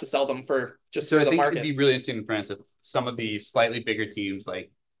they have to sell them for just So for I the think market. it'd be really interesting in France if some of the slightly bigger teams,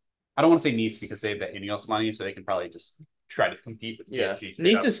 like I don't want to say Nice because they have that Ineos money, so they can probably just try to compete with Yeah, PSG.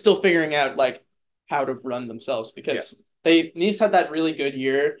 Nice is still figuring out like how to run themselves because they Nice had that really good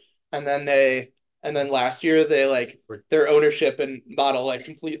year, and then last year they like their ownership and model like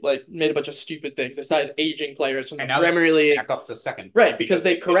made a bunch of stupid things. They started aging players from the And now Premier League back up to second, right because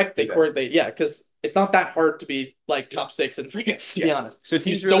they yeah because it's not that hard to be like top six in France to be honest. So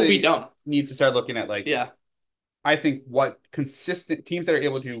teams Don't be really dumb. need to start looking at like Yeah. I think what consistent teams that are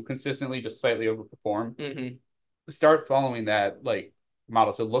able to consistently just slightly overperform Mm-hmm. start following that like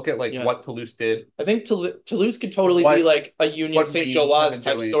model. So look at like Yeah. what Toulouse did. I think Toulouse could totally be like a Union Saint Gilloise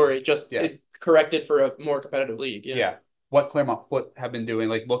type story, just corrected for a more competitive league. Yeah. What Clermont Foot have been doing.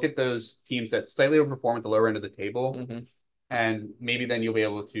 Like look at those teams that slightly overperform at the lower end of the table. Mm-hmm. And maybe then you'll be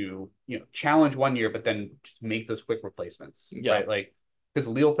able to, challenge one year, but then just make those quick replacements. Yeah. Right. Like because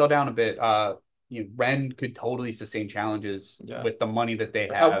Lille fell down a bit. Rennes could totally sustain challenges with the money that they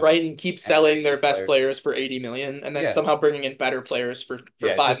have. How Brighton keeps selling their best players for 80 million and then somehow bringing in better players for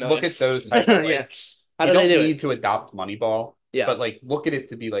 5 million. Look at those types of, yeah. How do they do need to adopt Moneyball. Yeah. But like look at it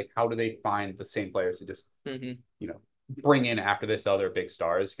to be like how do they find the same players to just bring in after they sell their big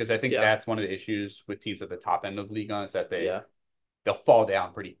stars? Because I think that's one of the issues with teams at the top end of Ligue 1 is that they'll fall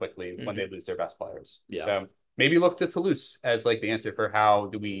down pretty quickly when they lose their best players. Yeah. So maybe look to Toulouse as like the answer for how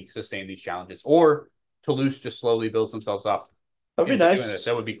do we sustain these challenges, or Toulouse just slowly builds themselves up. That'd be nice.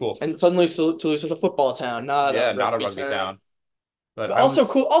 That would be cool. And suddenly Toulouse is a football town, not a rugby town. But also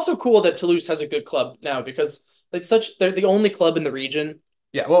cool that Toulouse has a good club now because they're the only club in the region.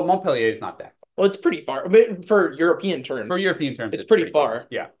 Yeah, well, Montpellier is not that. Well, it's pretty far. But for European terms. It's pretty far.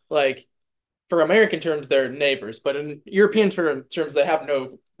 Yeah. Like for American terms, they're neighbors, but in European terms, they have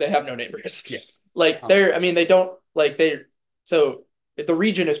no neighbors. Yeah. Like so the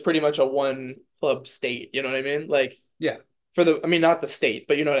region is pretty much a one club state, you know what I mean? Like not the state,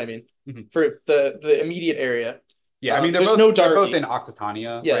 but you know what I mean? Mm-hmm. For the immediate area. Yeah, I mean they're both in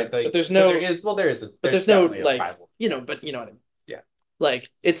Occitania, yeah, right? Like, but there's no there's no like rival. But you know what I mean? Yeah. Like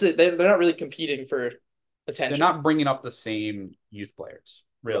they're not really competing for attention. They're not bringing up the same youth players.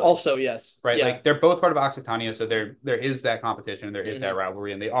 Really. Also, yes. Right. Yeah. Like they're both part of Occitania, so there is that competition, there is that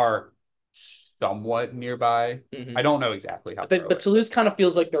rivalry, and they are somewhat nearby. Mm-hmm. I don't know exactly how. But Toulouse kind of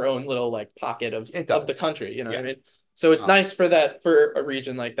feels like their own little like pocket of the country. You know what I mean? So it's nice for a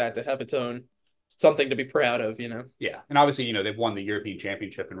region like that to have its own something to be proud of. Yeah, and obviously they've won the European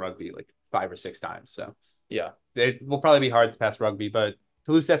Championship in rugby like 5 or 6 times. So yeah, it will probably be hard to pass rugby, but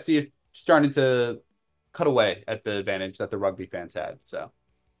Toulouse FC is starting to cut away at the advantage that the rugby fans had. So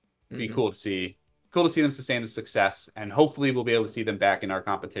it'd be cool to see them sustain the success, and hopefully we'll be able to see them back in our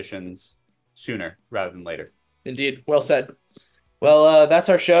competitions sooner rather than later. Indeed. Well said. Well, that's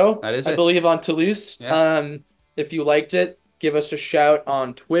our show. That is I believe on Toulouse. Yeah. If you liked it, give us a shout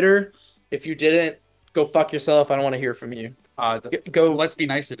on Twitter. If you didn't, go fuck yourself. I don't want to hear from you. Let's be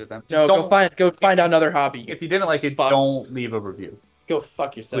nicer to them. No, go find out another hobby. If you didn't like it, don't leave a review. Go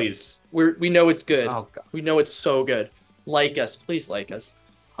fuck yourself. Please. We know it's good. Oh, God. We know it's so good. Like us. Please like us.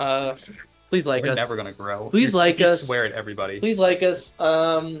 Please like us. We're never gonna grow. Please like us. Swear at everybody. Please like us.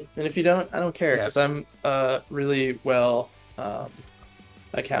 And if you don't, I don't care because I'm really well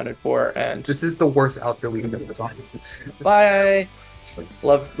accounted for. And this is the worst outro we can get this on. Bye.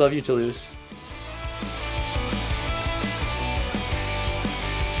 Love you, Toulouse.